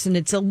drops, and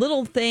it's a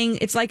little thing.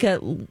 It's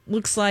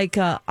looks like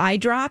eye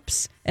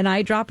drops, an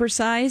eyedropper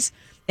size,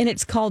 and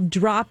it's called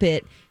Drop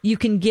It. You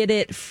can get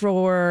it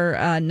for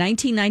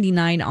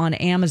 $19.99 on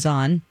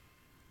Amazon.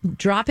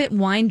 Drop It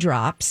wine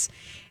drops.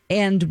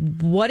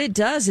 And what it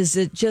does is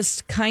it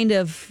just kind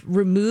of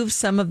removes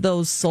some of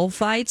those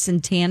sulfites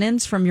and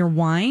tannins from your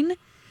wine,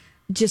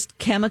 just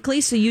chemically.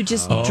 So you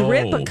just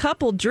drip a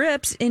couple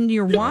drips in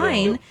your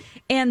wine,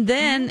 and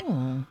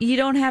then you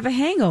don't have a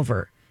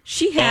hangover.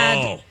 She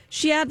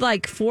had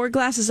like 4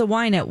 glasses of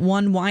wine at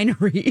one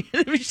winery.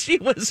 She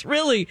was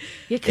really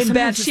in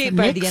bad shape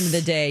by the end of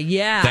the day.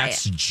 Yeah,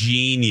 That's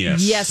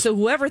genius. yeah. So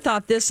whoever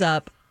thought this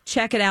up,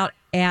 check it out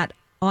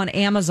on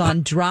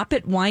Amazon. Drop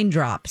It wine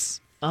drops.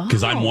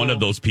 Because I'm one of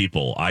those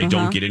people. I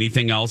don't get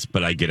anything else,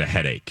 but I get a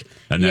headache.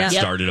 And that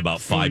Yeah. started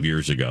about 5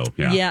 years ago.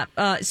 Yeah.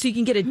 Yeah. So you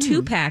can get a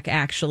 2-pack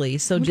actually.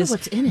 So Wonder just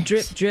what's in it.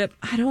 drip, drip.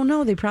 I don't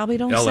know. They probably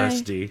don't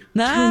LSD. say.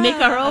 Can we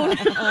make our own?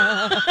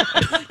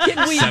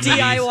 Can we 70s.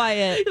 DIY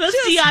it? Let's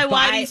Just DIY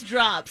buy these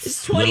drops.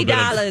 It's Little bit of-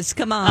 $20.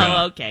 Come on.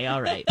 Oh, okay,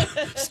 all right.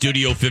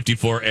 Studio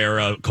 54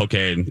 era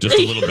cocaine. Just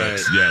a little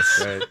bit.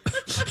 Yes. Right.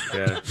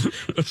 Yeah.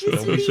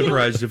 Don't be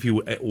surprised if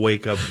you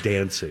wake up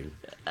dancing.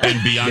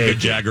 And Bianca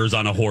Jagger's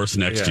on a horse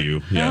next to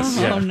you. Yes.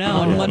 Oh, no.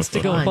 One wants to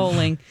go Fun.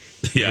 bowling.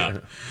 Yeah.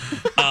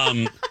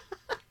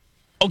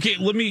 Okay,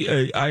 let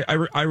me.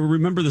 I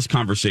remember this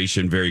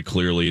conversation very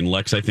clearly, and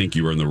Lex, I think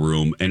you were in the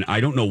room, and I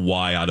don't know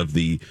why. Out of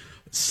the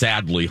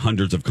sadly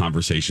hundreds of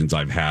conversations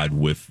I've had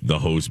with the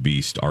hose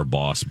beast, our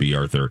boss, B.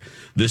 Arthur,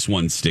 this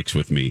one sticks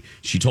with me.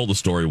 She told a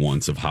story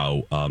once of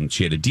how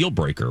she had a deal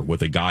breaker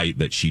with a guy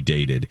that she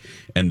dated,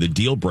 and the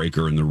deal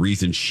breaker and the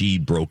reason she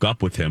broke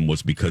up with him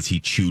was because he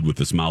chewed with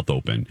his mouth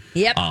open.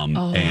 Yep. I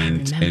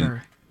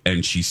remember.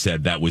 And she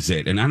said that was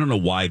it. And I don't know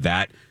why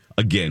that.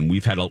 Again, we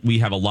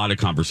have a lot of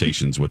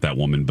conversations with that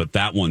woman, but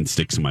that one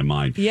sticks in my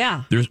mind.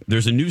 Yeah.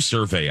 There's a new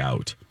survey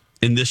out,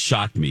 and this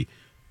shocked me.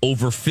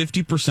 Over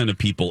 50% of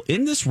people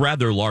in this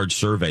rather large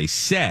survey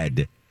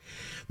said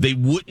they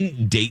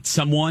wouldn't date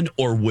someone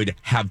or would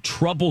have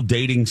trouble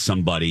dating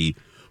somebody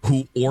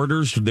who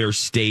orders their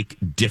steak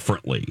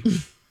differently.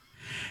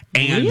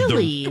 And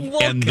Really?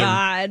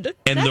 God.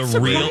 That's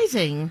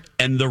surprising.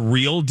 And the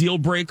real deal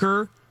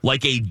breaker,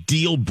 like a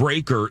deal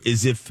breaker,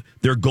 is if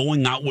they're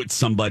going out with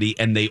somebody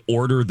and they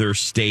order their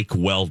steak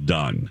well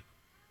done.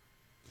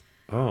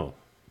 Oh.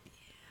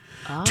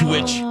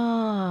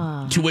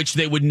 To which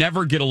they would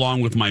never get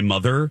along with my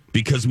mother,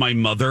 because my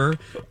mother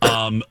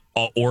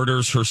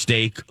orders her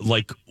steak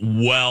like,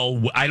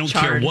 well, I don't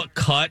care what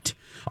cut.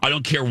 I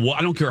don't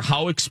care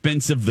how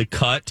expensive the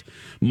cut.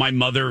 My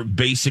mother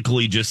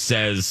basically just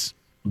says,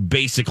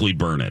 basically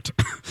burn it,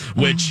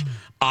 which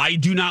I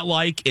do not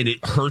like, and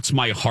it hurts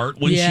my heart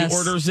when she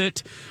orders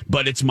it.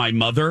 But it's my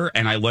mother,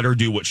 and I let her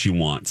do what she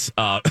wants.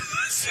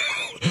 So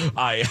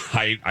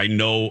I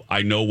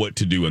know what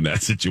to do in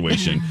that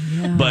situation.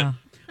 But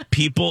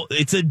people,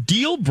 it's a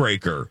deal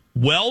breaker.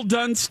 Well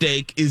done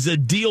steak is a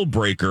deal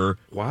breaker.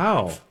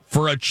 Wow.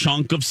 For a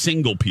chunk of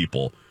single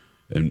people.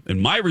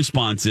 And my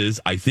response is,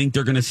 I think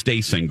they're going to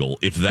stay single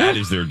if that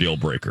is their deal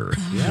breaker.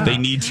 They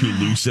need to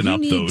loosen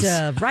up those.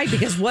 Right,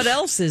 because what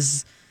else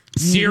is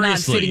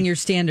Seriously. not fitting your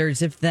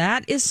standards? If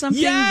that is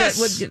something that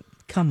would...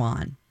 Come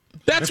on.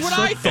 That's what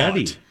so I thought.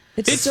 petty.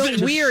 It's so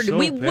weird. so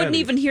We wouldn't petty.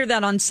 even hear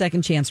that on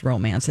Second Chance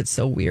Romance. It's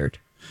so weird.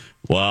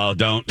 Well,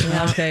 don't.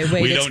 Okay,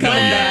 wait, We it's don't know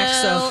coming yet.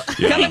 back.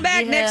 So coming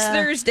back next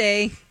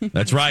Thursday.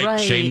 That's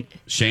right.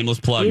 Shameless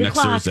plug 8 next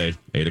o'clock. Thursday,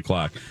 8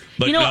 o'clock.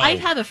 But You know, no. I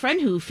have a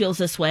friend who feels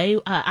this way.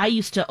 I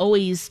used to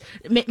always,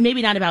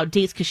 maybe not about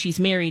dates because she's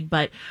married,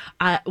 but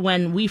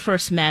when we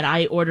first met,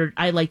 I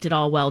liked it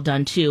all well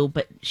done too,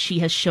 but she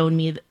has shown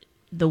me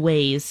the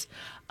ways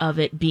of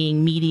it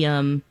being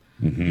medium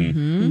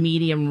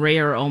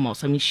rare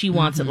almost. I mean, she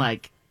wants it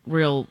like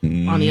real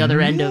on the other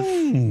end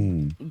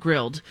of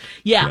grilled.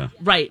 Yeah,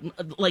 right,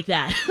 like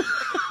that.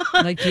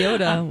 Like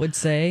Yoda would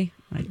say.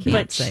 I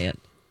can't say it.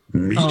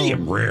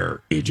 Medium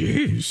rare it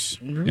is.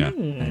 Yeah.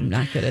 I'm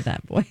not good at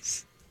that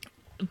voice.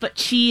 But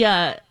she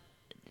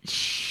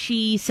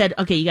said,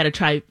 "Okay, you got to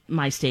try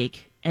my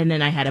steak." And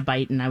then I had a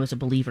bite, and I was a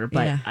believer.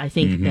 But I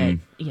think that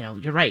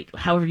you're right.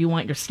 However you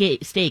want your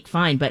steak,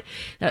 fine. But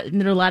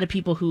there are a lot of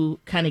people who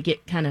kind of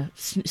get kind of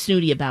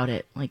snooty about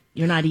it. Like,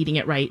 you're not eating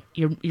it right.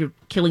 You're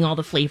killing all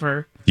the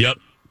flavor. Yep.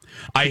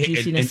 The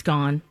juiciness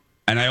gone.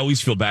 And I always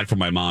feel bad for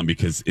my mom,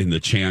 because in the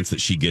chance that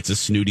she gets a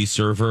snooty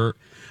server,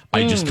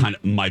 I just kind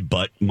of my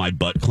butt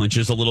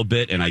clenches a little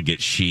bit, and I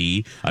get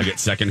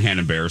secondhand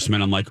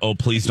embarrassment. I'm like, oh,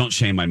 please don't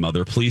shame my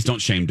mother. Please don't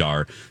shame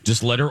Dar.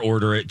 Just let her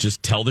order it.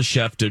 Just tell the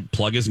chef to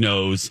plug his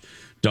nose.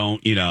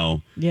 Don't,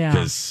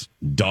 because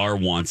Dar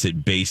wants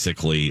it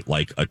basically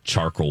like a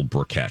charcoal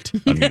briquette.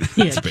 I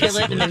mean, Kill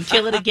it and then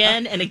kill it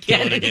again and again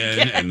kill it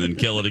again and then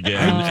kill it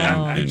again.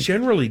 I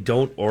generally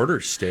don't order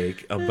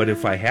steak, but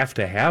if I have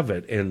to have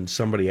it and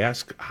somebody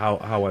asks how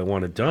I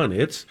want it done,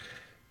 it's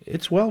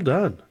well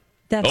done.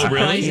 That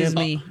surprises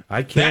me.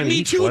 I can't me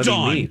eat too, bloody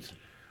Dawn. meat.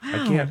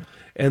 I can't.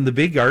 And the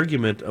big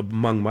argument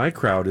among my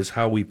crowd is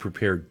how we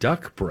prepare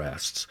duck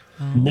breasts.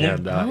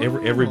 And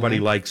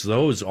everybody likes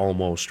those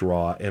almost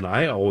raw. And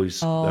I always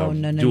do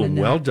them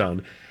well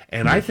done.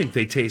 And I think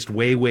they taste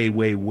way, way,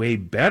 way, way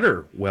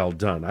better well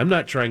done. I'm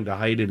not trying to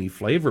hide any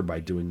flavor by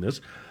doing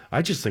this.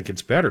 I just think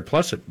it's better.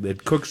 Plus,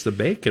 it cooks the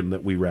bacon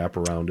that we wrap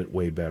around it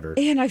way better.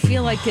 And I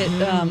feel like it.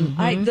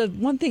 The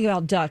one thing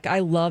about duck, I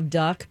love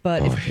duck,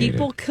 but if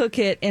people cook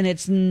it and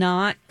it's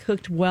not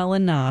cooked well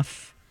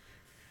enough,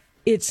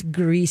 it's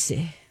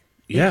greasy.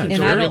 Yeah,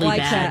 and I don't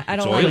like that. I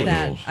don't like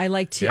that.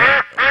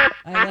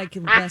 I like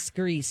less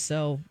grease,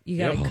 so you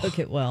got to cook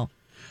it well.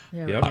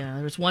 Yeah,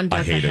 there was one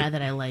duck I had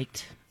that I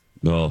liked.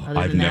 Oh,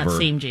 Other than that,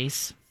 same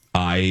Jace.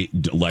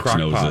 Lex crock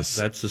knows pot. this.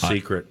 That's the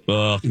secret.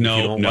 No, if you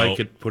don't like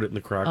it, put it in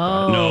the crock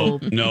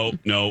pot.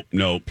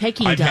 No.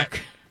 Peking duck.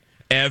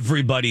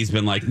 Everybody's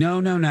been like,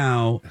 no,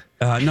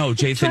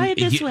 Jason. Try it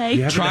this way.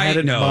 You haven't Try had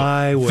it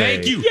my way.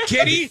 Thank you,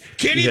 Kitty.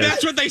 Yes.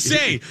 That's what they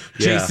say.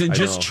 Yeah, Jason, I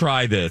just know.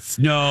 try this.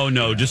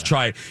 No, just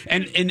try it.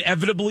 And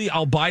inevitably,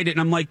 I'll bite it, and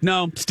I'm like,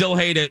 no, still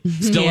hate it.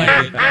 Still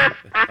hate it.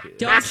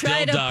 Don't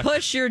try to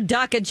push your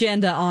duck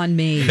agenda on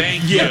me.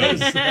 Thank you.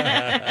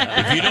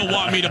 If you don't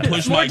want me to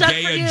push my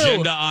gay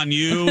agenda on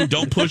you,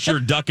 don't push your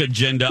duck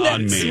agenda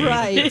on me.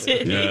 Right.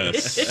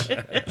 Yes.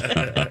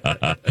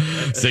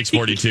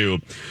 642.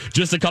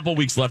 Just a couple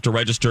weeks left to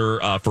register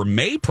for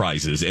May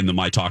prizes in the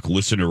My Talk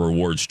Listener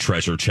Rewards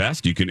Treasure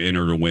Chest. You can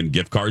enter to win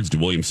gift cards to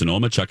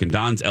Williams-Sonoma, Chuck and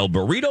Don's, El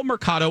Burrito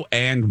Mercado,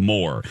 and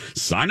more.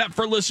 Sign up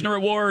for Listener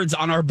Rewards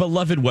on our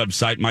beloved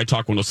website,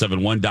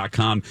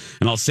 mytalk1071.com.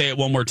 And I'll say it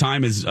one more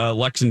time, as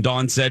Lex and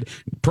Dawn said.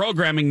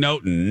 Programming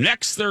note,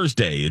 next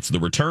Thursday, it's the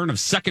return of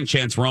Second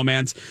Chance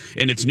Romance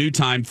in its new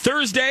time.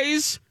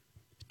 Thursdays,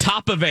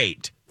 top of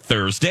 8.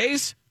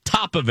 Thursdays,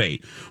 top of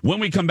 8. When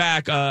we come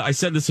back, I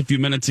said this a few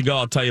minutes ago,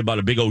 I'll tell you about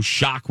a big old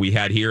shock we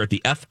had here at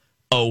the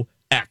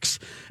FOX.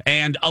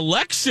 And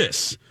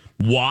Alexis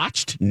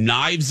watched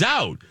Knives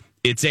Out.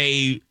 It's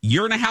a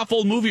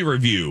 1.5-year-old movie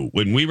review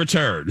when we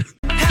return.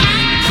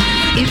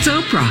 It's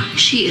Oprah.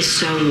 She is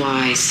so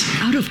wise.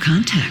 Out of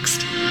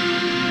context.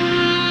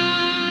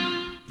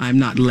 I'm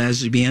not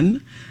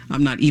lesbian.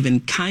 I'm not even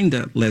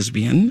kinda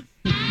lesbian.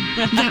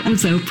 That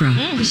was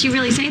Oprah. Did she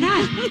really say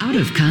that? Out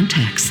of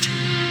context.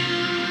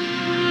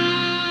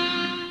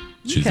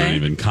 She's not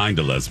even kind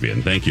of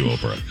lesbian. Thank you,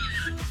 Oprah.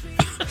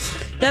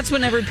 That's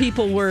whenever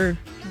people were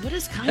What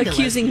is kind of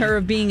accusing her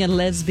of being a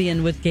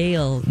lesbian with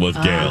Gail. With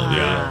Gail,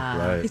 yeah.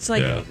 Right. It's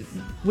like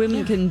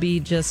women can be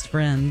just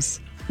friends.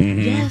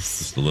 Mhm. Yes.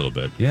 Just a little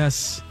bit.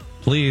 Yes,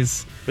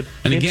 please. But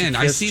And can't again, you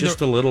I kiss see just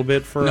a little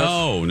bit for us.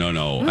 No.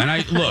 And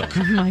I look.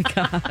 Oh my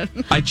God.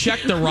 I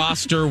checked the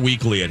roster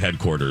weekly at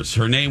headquarters.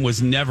 Her name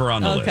was never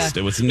on the Okay. list.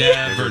 It was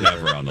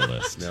never on the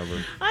list.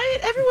 Never.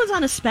 Everyone's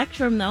on a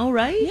spectrum, though,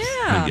 right?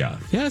 Yeah. Yeah.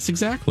 Yes,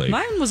 exactly.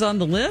 Mine was on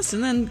the list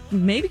and then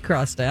maybe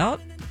crossed out.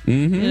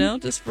 Mhm. You know,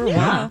 just for a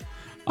while.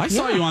 I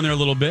saw you on there a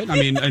little bit. I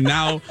mean, and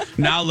now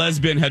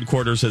lesbian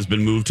headquarters has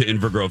been moved to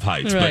Invergrove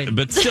Heights. Right.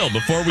 But still,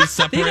 before we They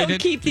separated,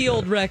 don't keep the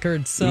old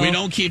records. So. we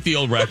don't keep the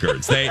old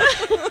records.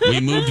 We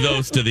moved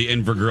those to the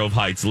Invergrove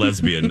Heights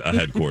lesbian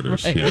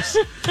headquarters. Right. Yes.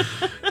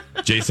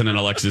 Jason and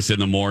Alexis in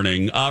the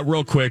morning.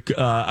 Real quick,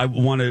 I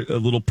want a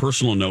little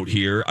personal note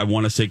here. I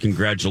want to say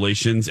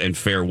congratulations and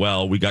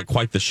farewell. We got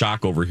quite the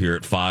shock over here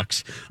at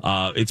Fox.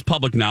 It's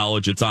public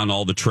knowledge. It's on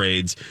all the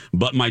trades.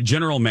 But my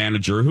general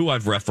manager, who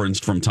I've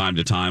referenced from time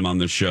to time on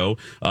the show,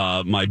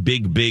 my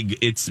big,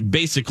 it's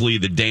basically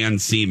the Dan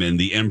Seaman,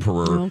 the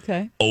emperor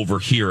over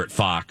here at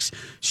Fox.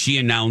 She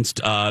announced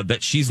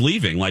that she's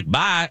leaving, like,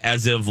 bye,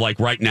 as of like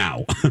right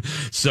now.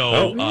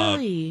 So,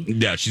 really?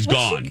 Yeah, she's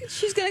gone.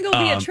 She's going to go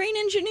be a train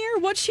engineer?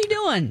 What's she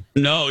doing?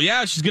 No,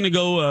 yeah, she's going to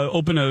go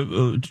open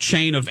a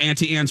chain of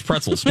Auntie Anne's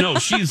pretzels. No,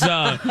 she's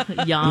Yum.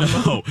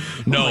 no.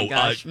 my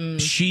gosh.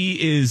 She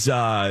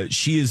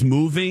is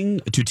moving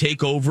to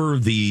take over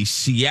the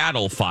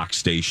Seattle Fox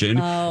station,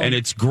 and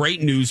it's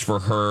great news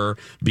for her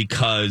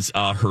because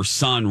her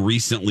son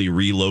recently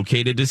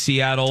relocated to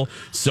Seattle.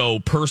 So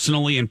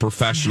personally and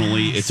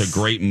professionally, it's a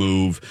great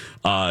move.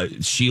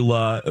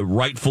 Sheila,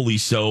 rightfully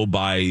so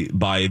by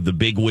the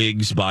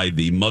bigwigs, by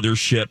the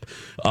mothership,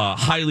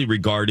 highly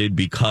regarded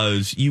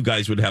because you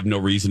guys would have no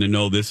reason to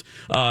know this.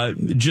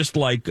 Just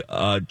like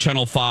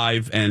Channel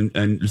 5 and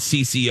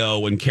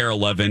CCO and Care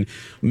 11,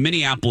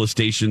 Minneapolis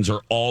stations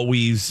are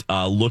always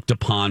looked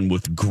upon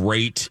with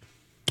great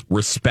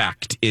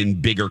respect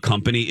in bigger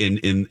company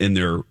in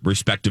their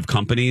respective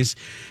companies,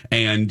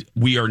 and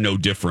we are no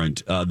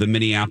different. The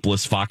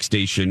Minneapolis Fox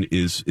station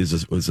is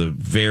a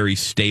very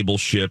stable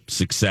ship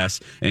success,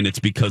 and it's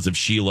because of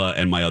Sheila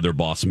and my other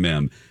boss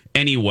Mim.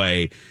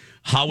 Anyway,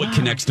 how it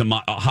connects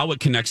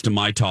to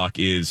my talk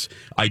is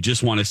I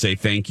just want to say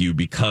thank you,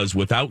 because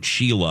without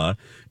Sheila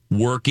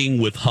working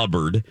with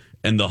Hubbard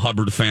and the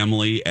Hubbard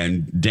family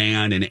and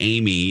Dan and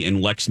Amy,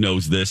 and Lex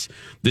knows this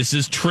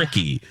is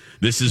tricky.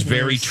 This is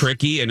very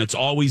tricky, and it's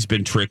always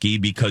been tricky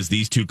because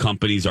these two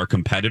companies are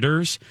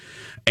competitors.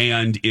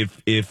 And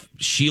if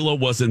Sheila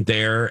wasn't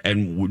there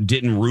and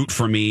didn't root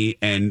for me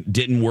and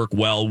didn't work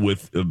well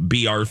with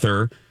B.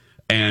 Arthur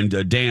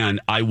and Dan,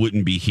 I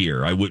wouldn't be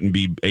here. I wouldn't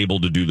be able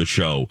to do the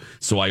show.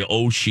 So I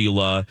owe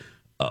Sheila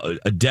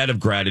a debt of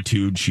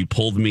gratitude. She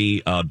pulled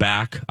me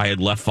back. I had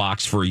left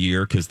Fox for a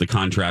year because the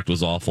contract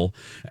was awful,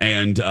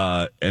 and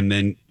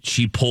then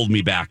she pulled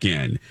me back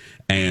in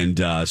and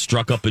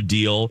struck up a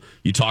deal.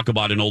 You talk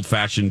about an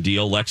old-fashioned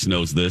deal. Lex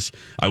knows this.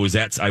 I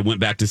went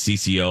back to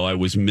CCO. I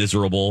was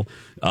miserable,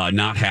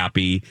 not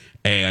happy,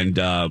 and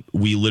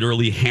we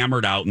literally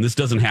hammered out. And this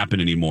doesn't happen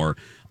anymore.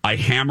 I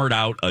hammered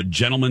out a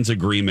gentleman's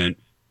agreement.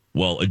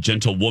 Well, a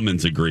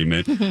gentlewoman's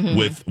agreement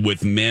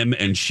with Mim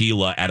and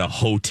Sheila at a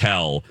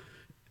hotel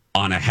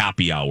on a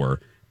happy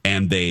hour,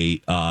 and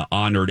they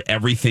honored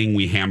everything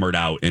we hammered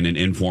out in an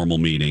informal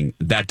meeting.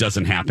 That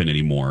doesn't happen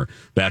anymore.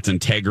 That's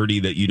integrity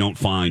that you don't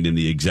find in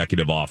the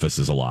executive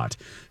offices a lot.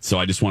 So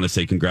I just want to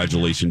say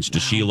congratulations to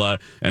Sheila,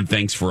 and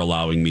thanks for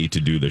allowing me to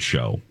do the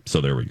show.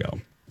 So there we go.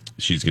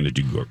 She's going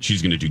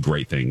to do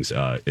great things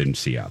in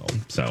Seattle.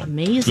 So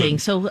amazing.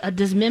 Good. So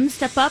does Mim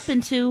step up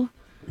into?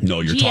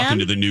 No, you're GM? talking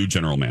to the new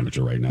general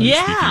manager right now.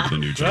 Yeah. You're speaking to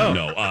the new general.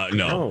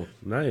 No. Oh,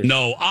 nice.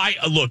 No,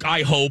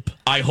 I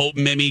hope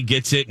Mimi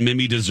gets it.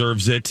 Mimi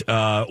deserves it,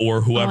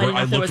 or whoever.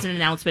 I there was an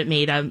announcement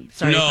made. I'm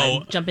sorry if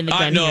I'm jumping the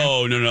gun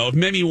no. here. If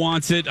Mimi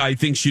wants it, I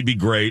think she'd be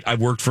great. I've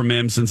worked for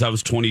Mim since I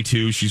was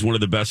 22. She's one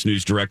of the best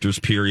news directors,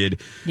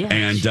 period. Yeah,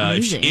 and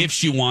she's if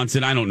she wants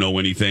it, I don't know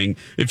anything.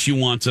 If she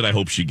wants it, I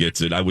hope she gets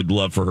it. I would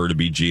love for her to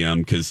be GM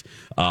because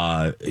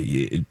I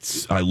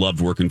loved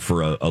working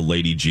for a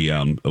lady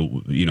GM.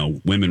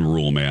 Women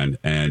rule, man.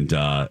 And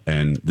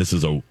this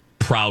is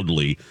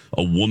proudly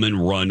a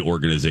woman-run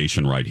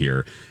organization right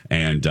here,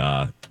 and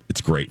it's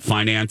great.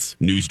 Finance,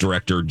 news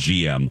director,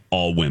 GM,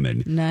 all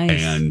women.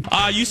 Nice. And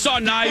you saw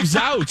Knives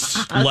Out,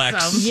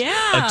 Lex.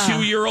 Yeah, a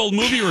 2-year-old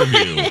movie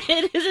review.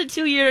 It is a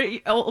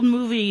 2-year-old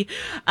movie.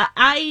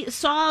 I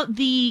saw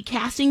the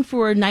casting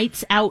for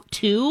Nights Out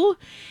 2.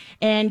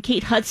 And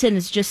Kate Hudson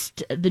is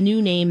just the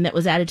new name that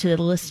was added to the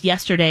list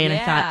yesterday. And I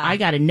thought, I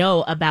got to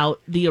know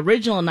about the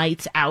original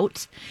Nights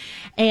Out.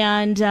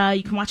 And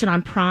you can watch it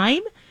on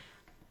Prime.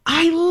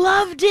 I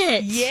loved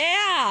it.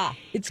 Yeah.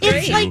 It's great.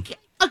 It's like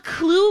a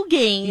Clue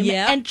game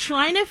Yep. and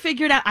trying to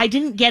figure it out. I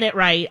didn't get it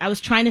right. I was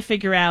trying to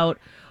figure out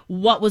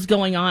what was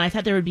going on. I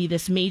thought there would be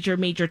this major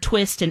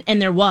twist,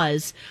 and there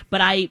was, but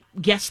I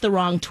guessed the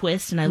wrong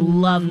twist, and I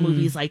love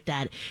movies like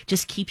that.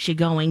 Just keeps you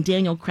going.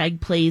 Daniel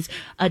Craig plays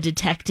a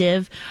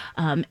detective,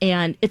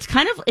 and it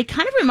kind of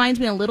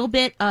reminds me a little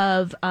bit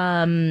of,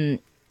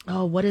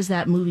 what is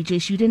that movie,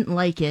 Jace? You didn't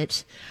like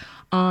it.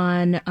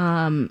 On,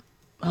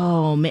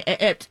 oh man,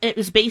 it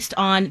was based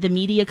on the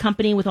media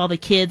company with all the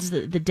kids.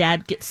 The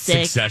dad gets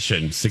sick.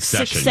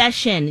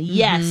 Succession.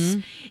 Yes.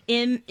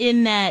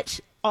 In that,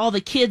 all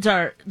the kids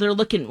they're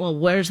looking, well,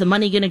 where's the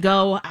money going to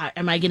go?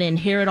 Am I going to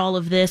inherit all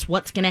of this?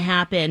 What's going to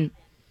happen?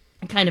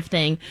 Kind of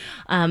thing.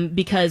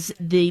 Because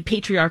the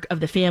patriarch of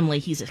the family,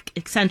 he's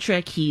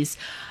eccentric. He's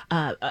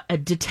a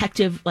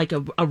detective, like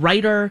a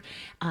writer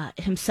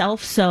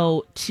himself.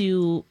 So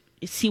to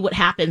see what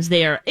happens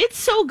there, it's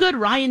so good.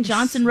 Ryan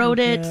Johnson wrote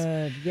it.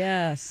 Good.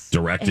 Yes.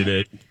 Directed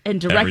it.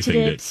 And directed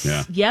Everything it.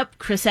 Yeah. Yep.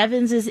 Chris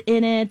Evans is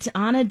in it.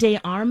 Ana de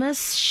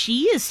Armas.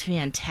 She is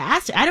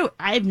fantastic.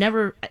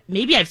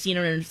 Maybe I've seen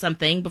her in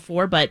something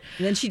before, but.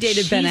 And then she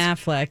dated Ben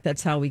Affleck.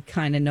 That's how we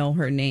kind of know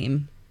her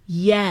name.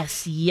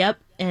 Yes. Yep.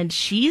 And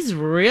she's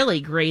really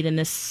great in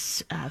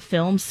this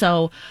film.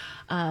 So,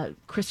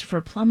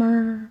 Christopher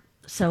Plummer.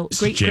 So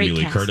great. Jamie great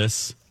Lee cast.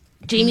 Curtis.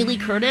 Jamie Lee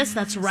Curtis,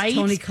 that's right.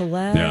 Toni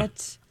Collette. Yeah.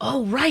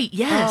 Oh, right,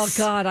 yes.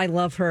 Oh, God, I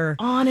love her.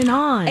 On and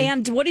on.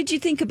 And what did you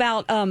think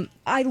about,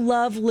 I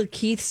love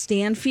Lakeith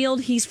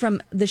Stanfield. He's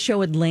from the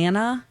show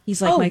Atlanta.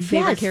 He's like my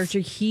favorite character.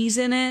 He's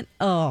in it.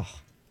 Oh.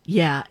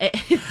 Yeah,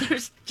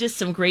 there's just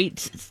some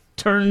great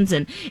turns,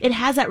 and it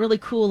has that really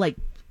cool, like,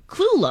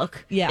 Clue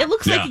look. Yeah. It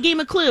looks like a game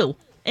of Clue,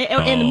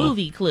 in the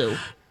movie Clue.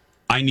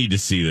 I need to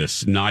see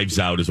this. Knives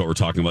Out is what we're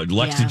talking about.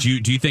 Lex, do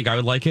you think I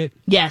would like it?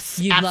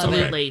 Yes,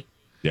 absolutely. Okay.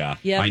 Yeah,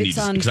 yep, I need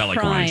to, because I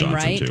like Ryan Johnson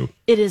right? too.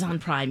 It is on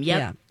Prime. Yep.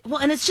 Yeah. Well,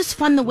 and it's just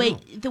fun the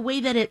way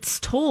that it's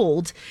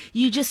told.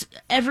 You just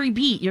every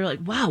beat you're like,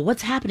 wow,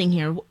 what's happening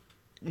here?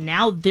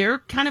 Now they're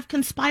kind of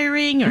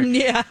conspiring, or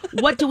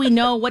what do we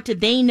know? What did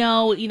they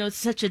know? You know, it's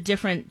such a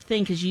different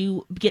thing because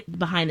you get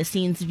behind the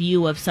scenes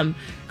view of some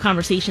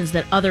conversations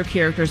that other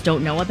characters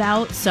don't know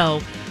about. So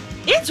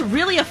it's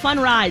really a fun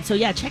ride. So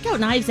yeah, check out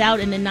Knives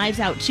Out, and then Knives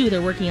Out 2.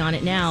 They're working on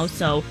it now,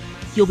 so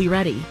you'll be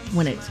ready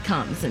when it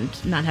comes and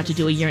not have to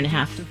do a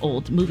 1.5-year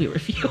old movie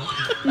review.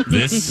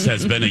 This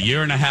has been a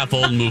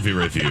 1.5-year old movie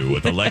review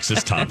with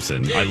Alexis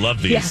Thompson. I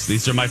love these. Yes.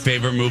 These are my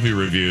favorite movie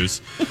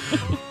reviews.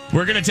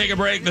 We're going to take a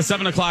break. The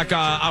 7 o'clock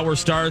hour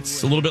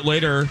starts a little bit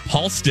later.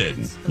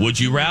 Halston, Would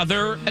You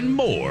Rather, and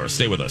more.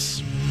 Stay with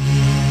us.